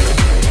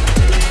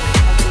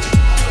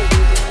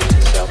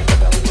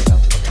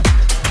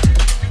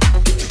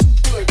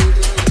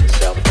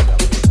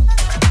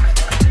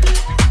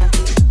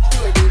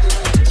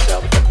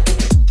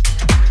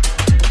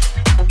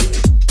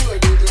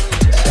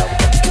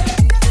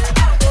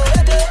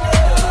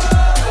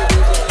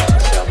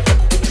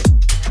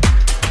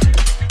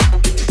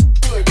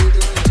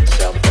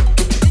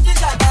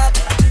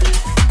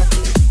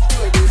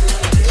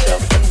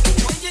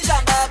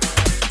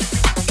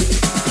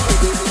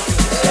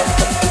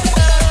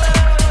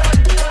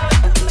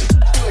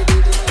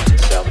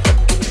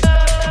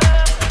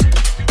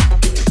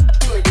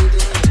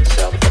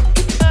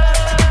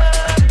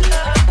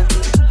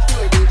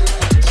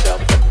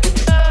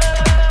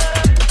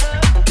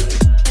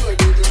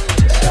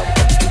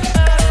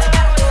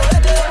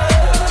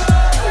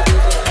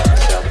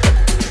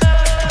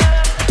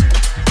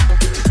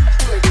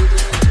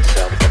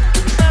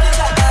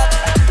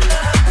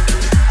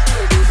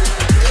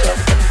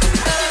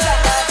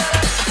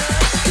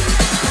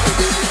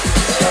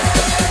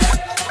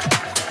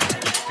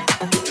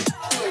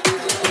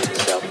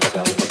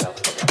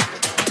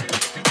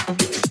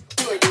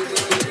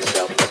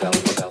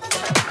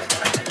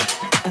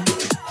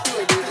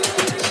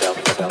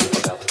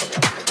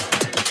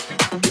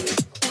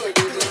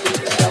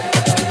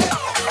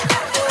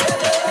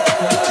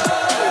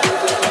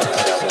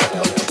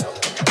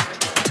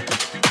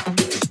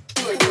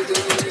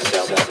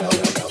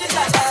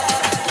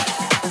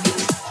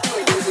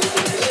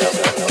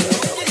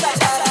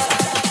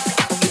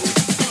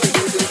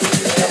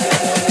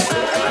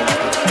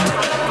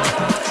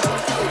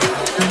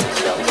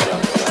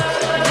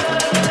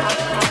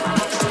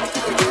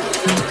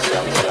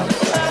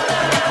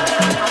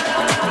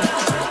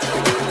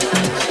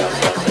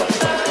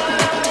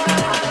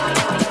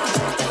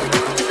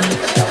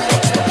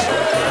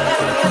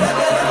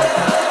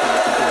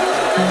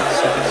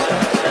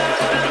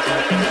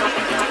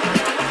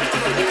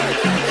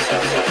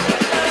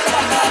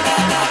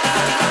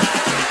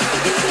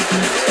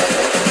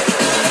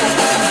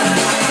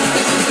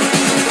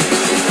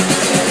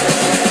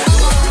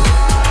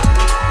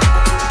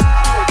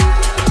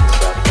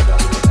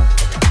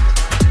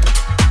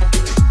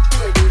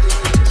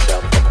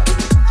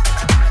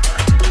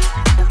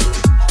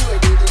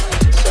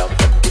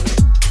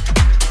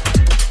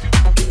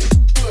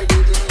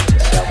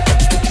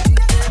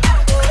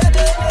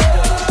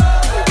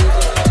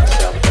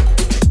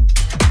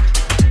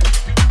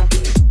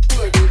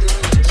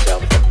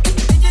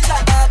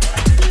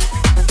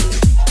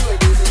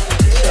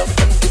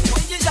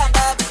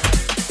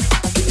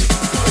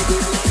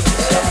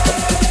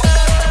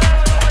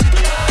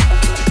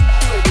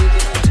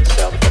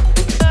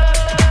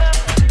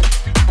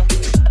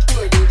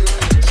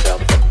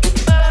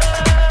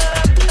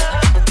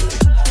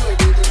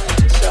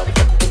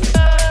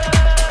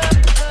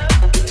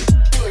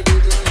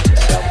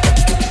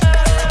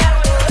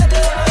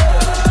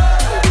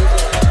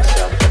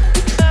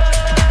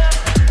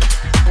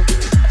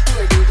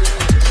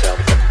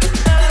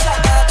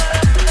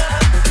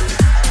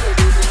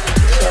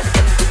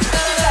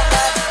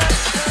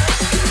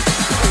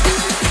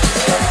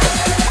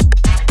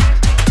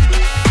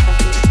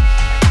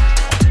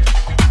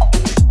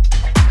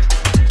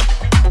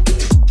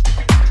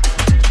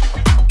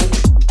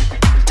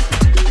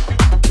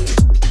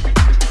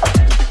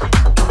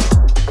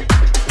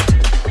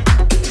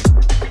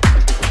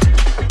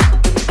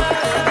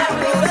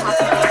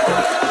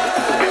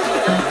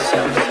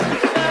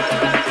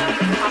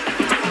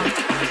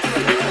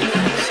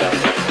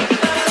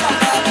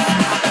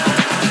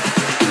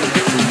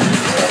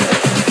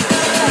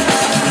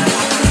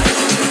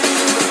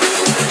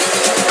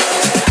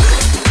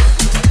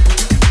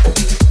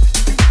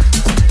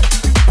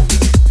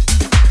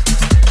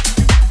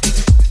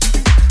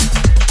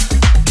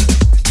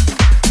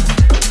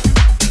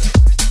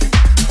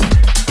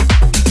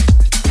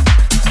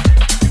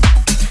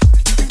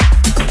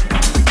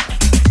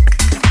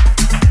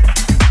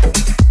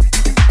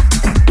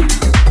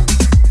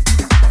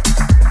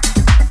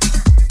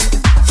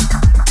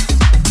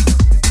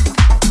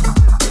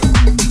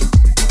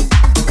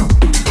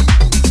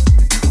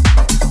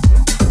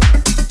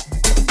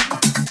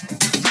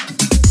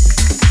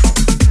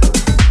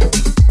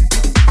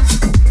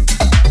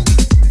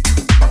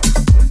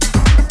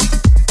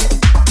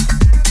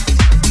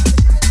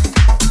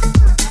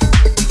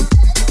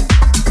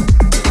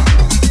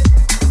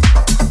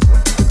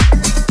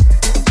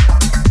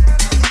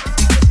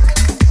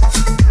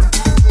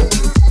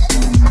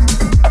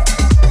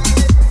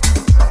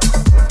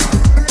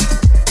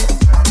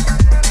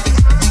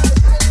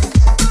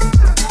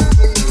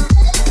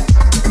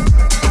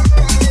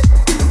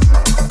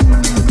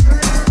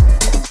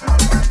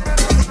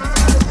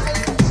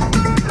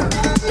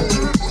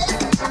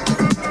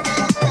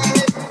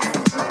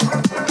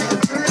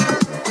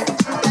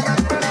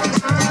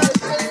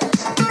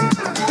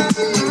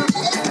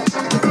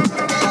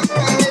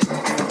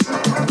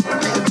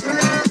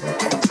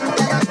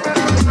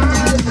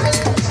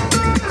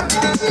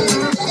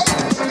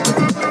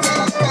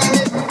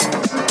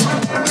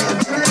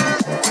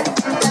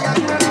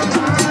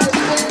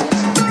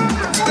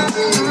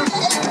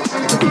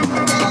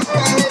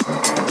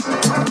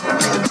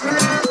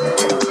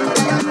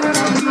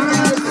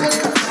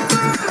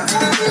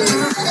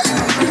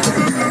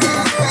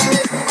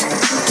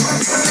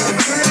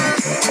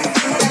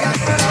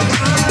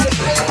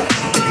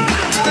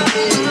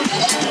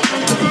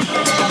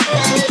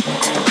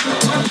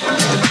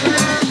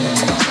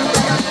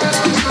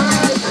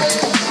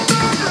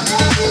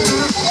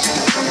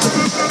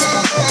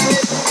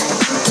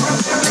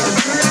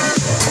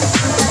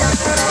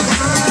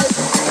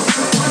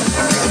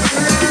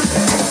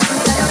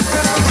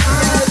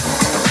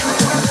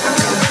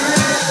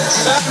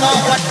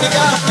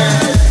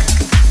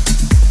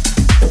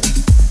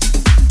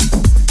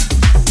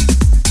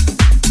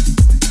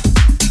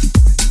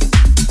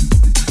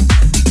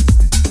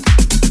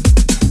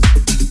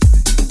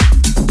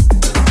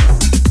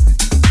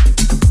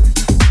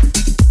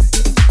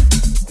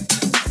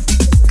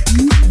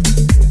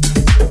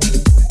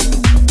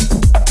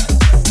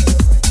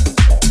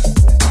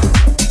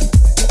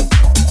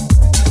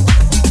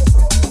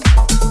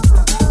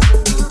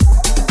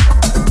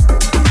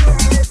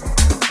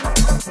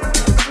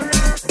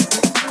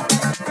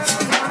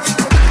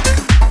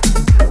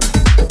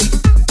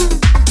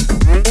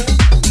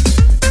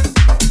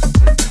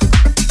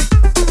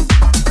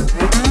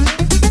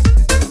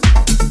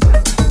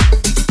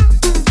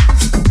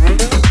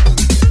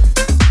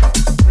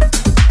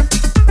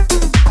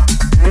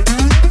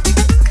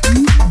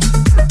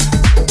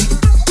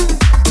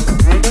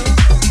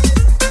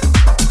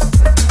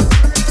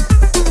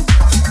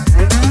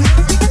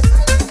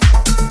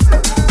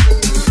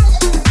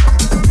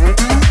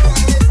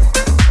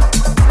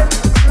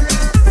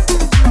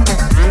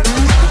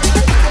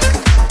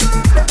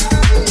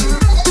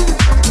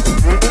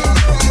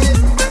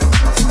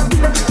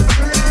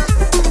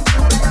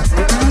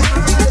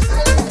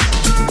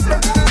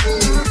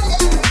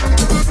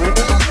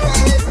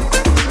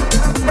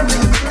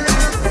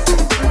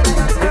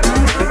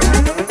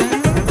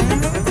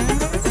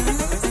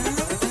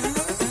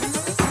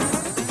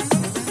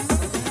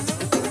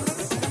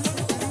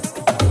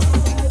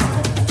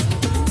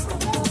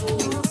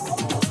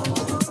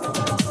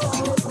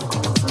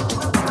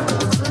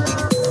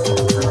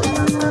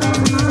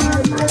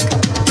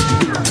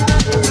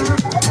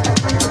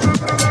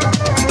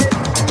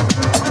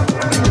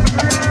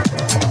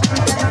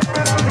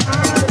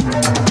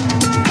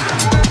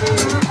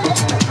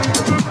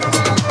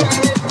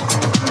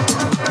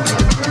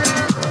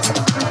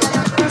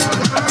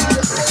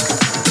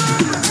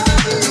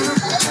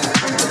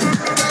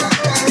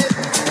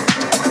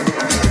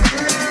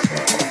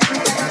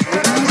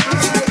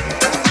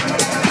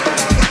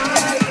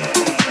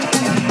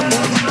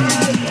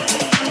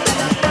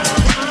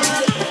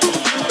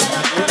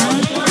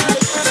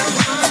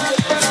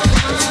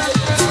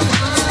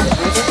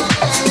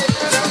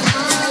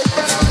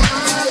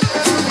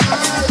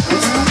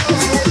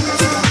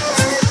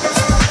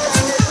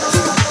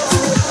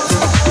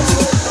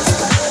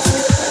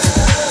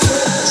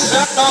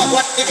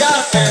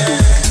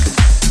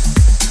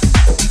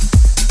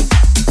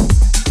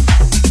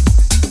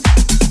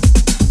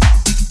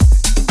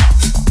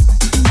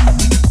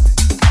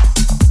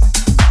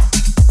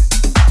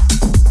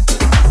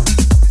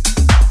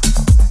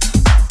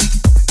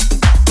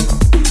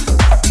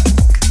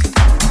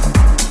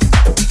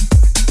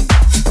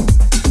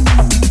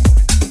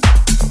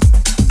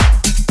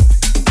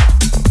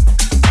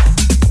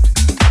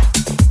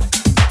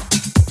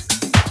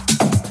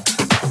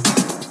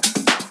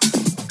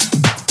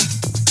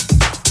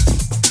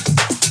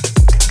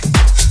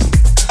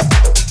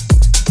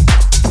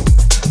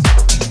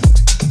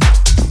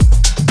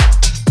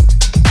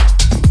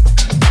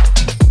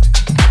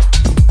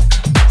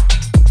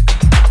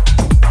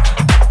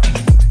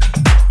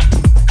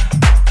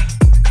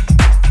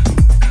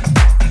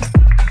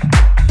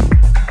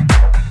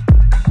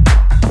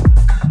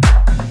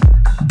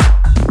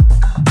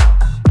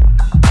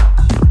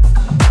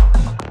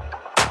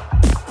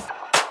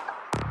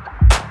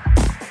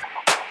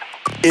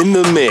 In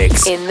the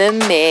mix. In the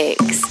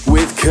mix.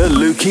 With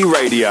Kaluki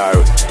Radio.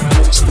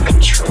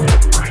 Control.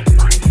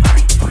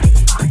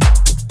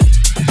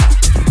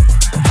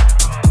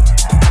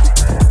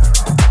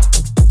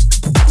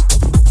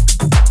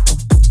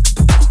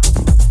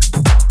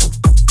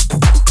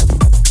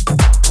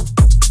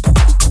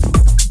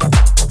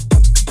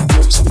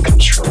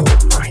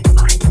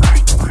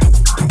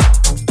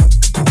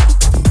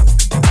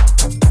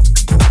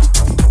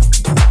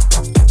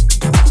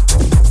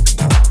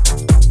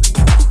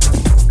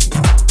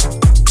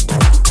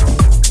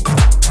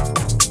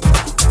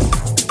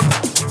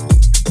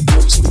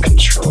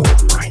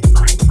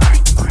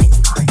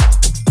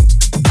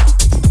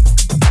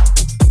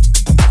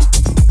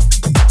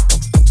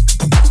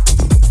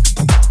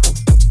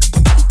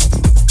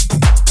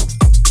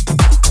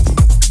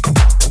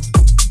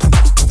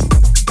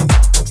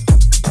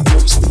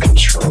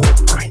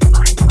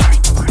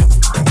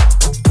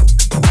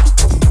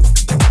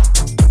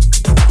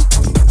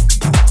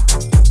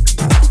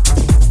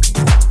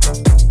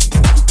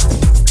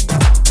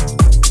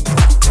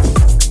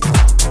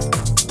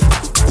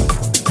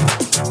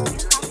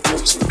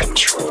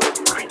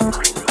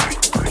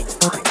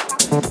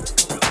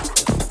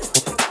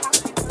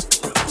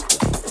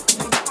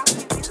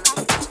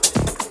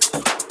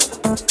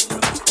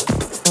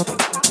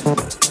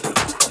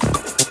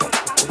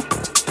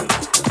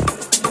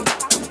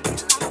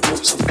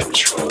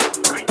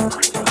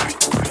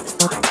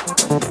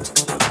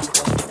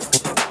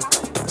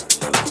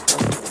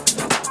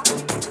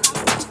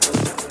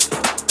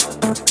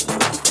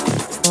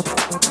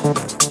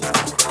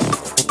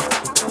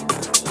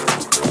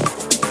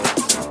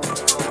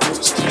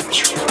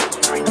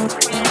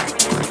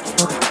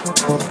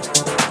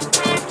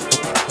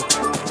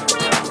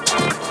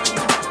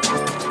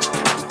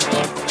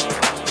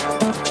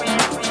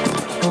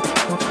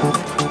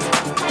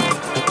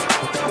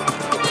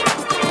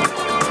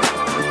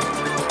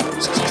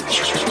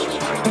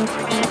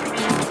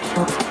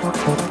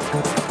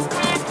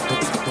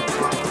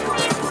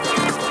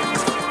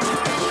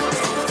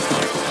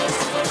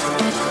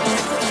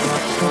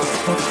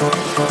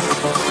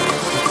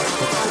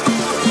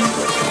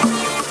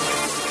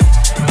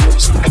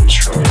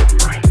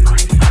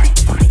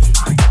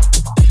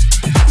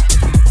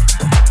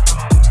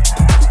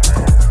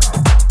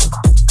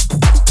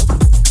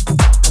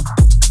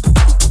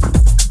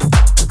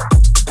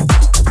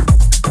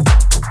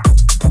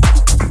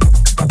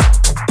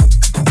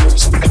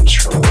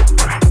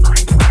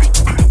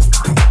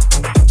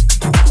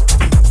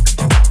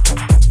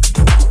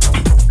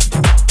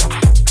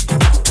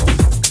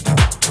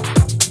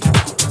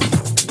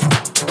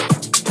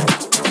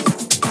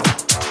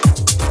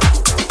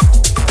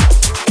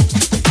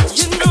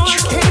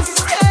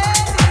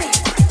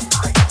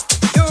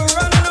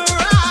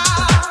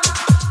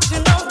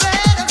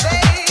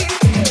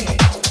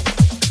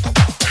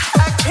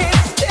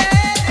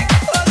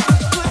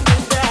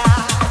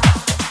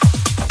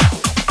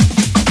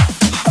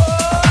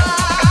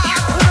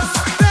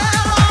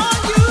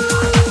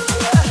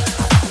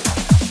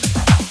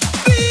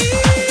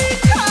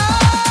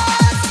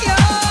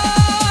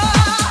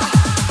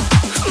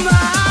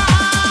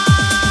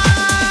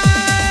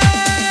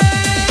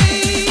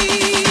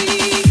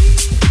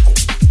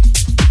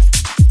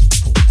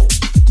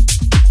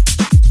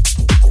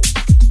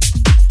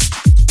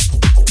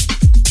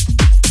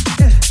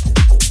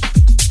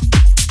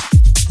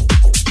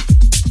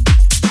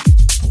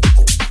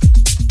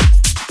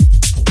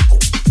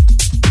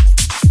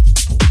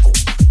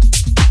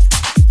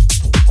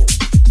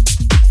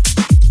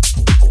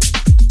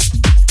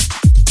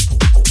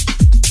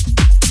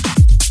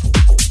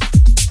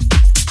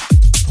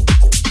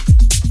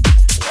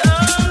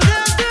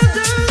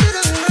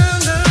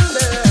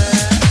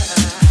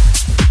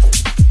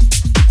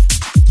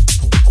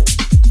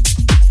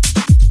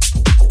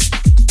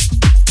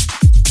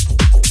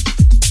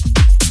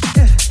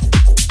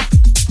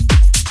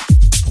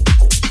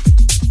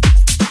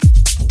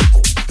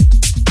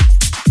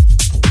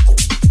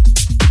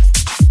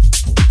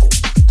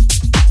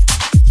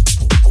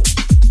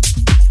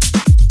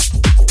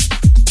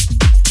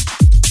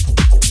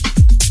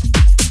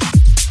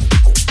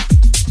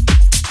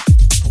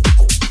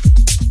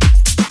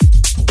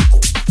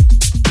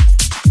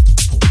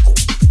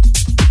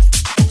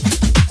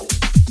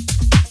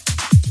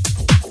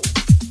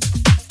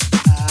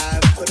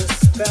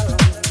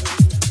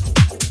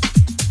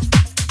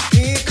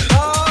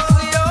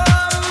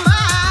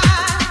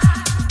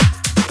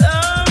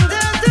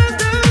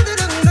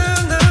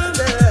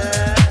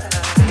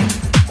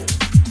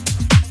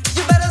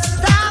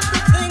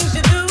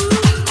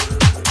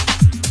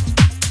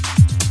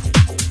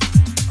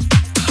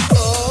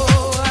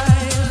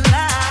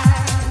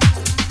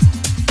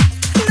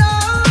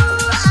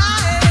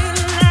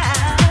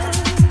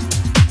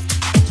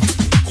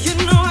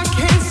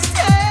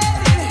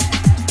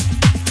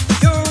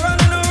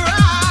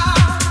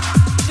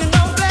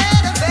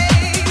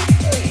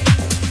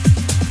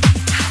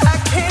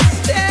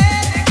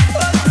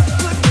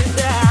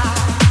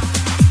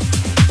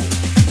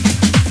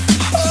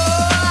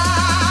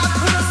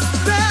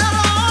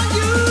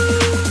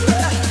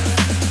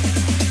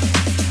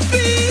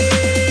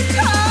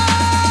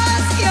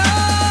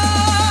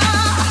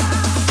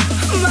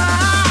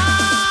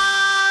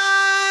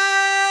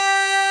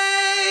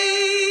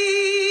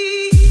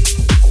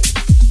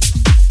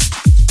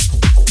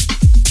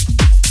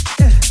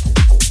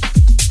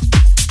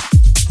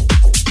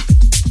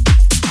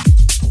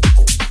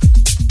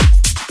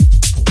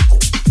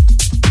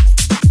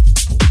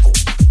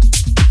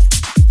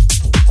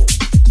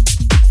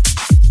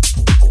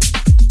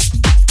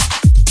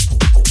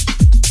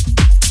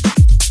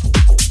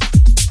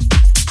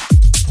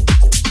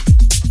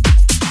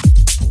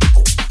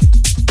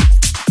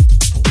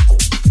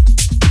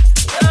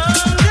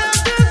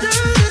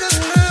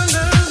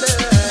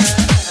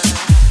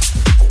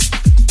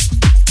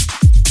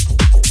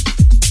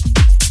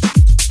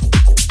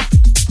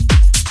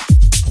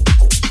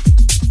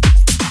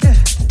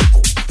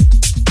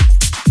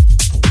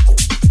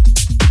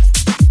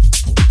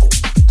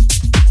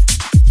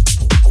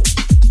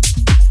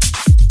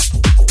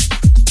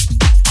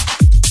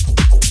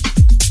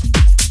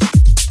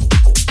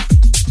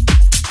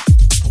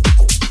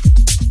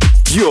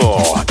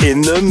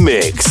 The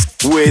Mix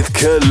with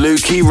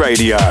Kaluki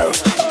Radio.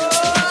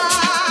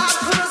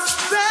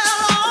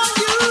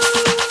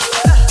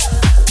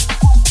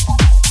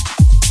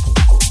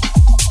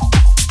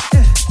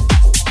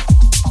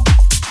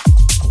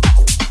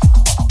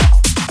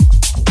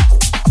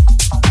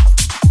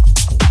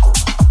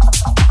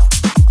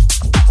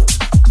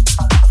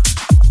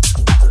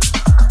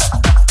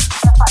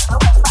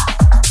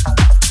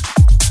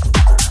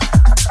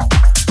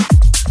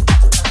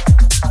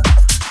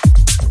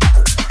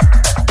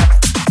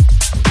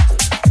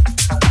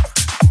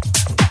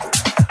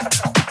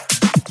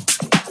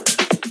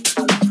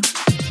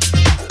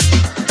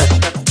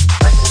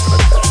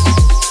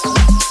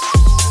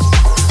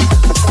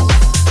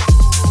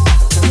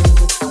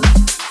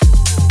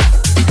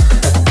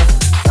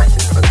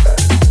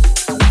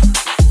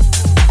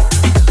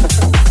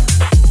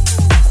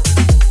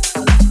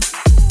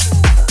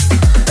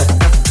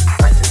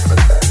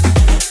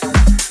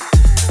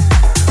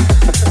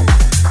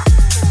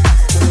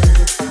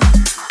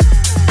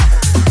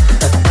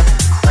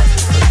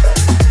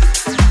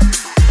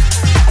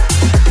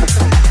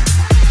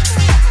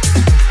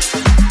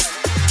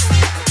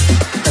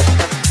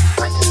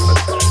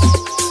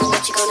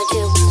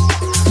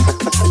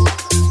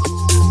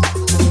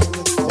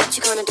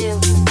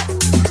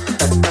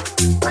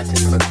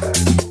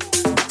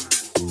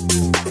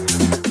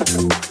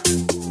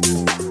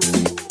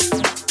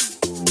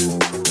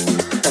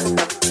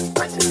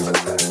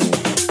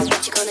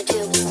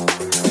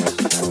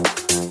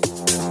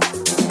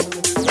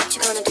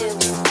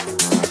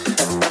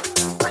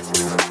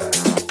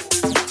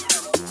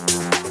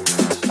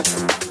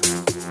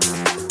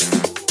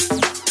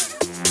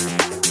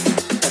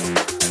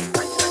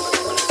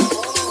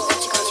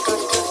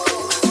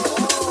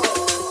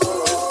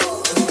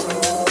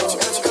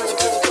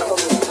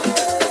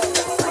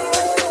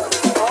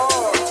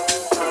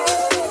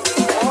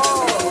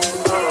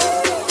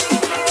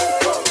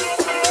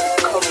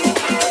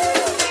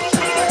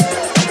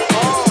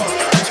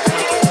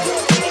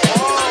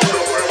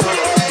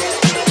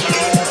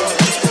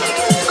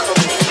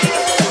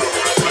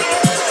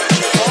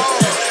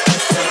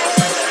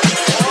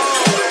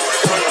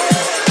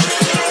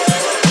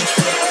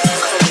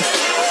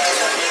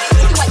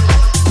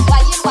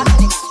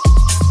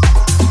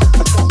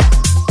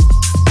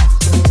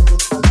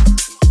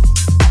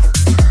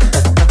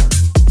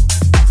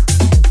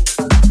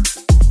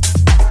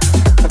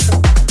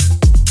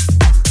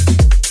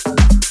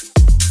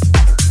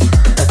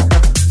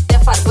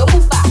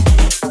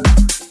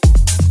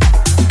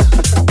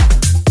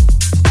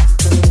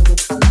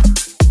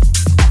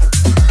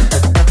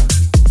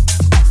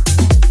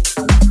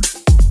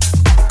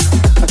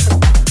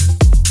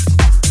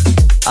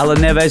 Alan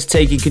Neves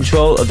taking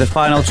control of the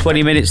final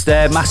 20 minutes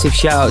there. Massive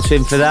shout out to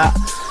him for that.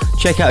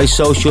 Check out his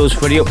socials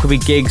for any upcoming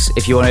gigs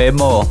if you want to hear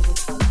more.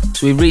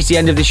 So we've reached the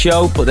end of the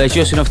show, but there's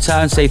just enough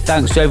time to say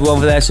thanks to everyone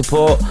for their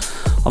support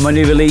on my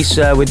new release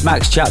with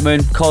Max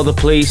Chapman, Call the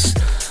Police.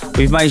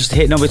 We've managed to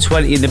hit number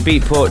 20 in the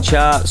Beatport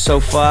chart so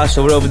far,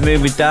 so we're over the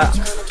moon with that.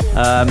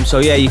 So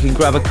yeah, you can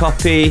grab a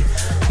copy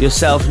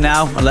yourself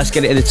now and let's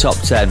get it in the top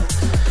 10.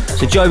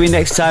 So join me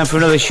next time for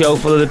another show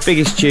full of the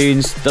biggest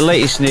tunes, the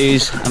latest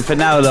news, and for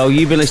now though,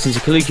 you've been listening to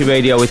Kaluki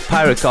Radio with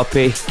Pirate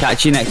Copy.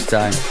 Catch you next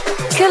time.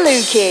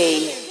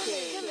 Kaluki.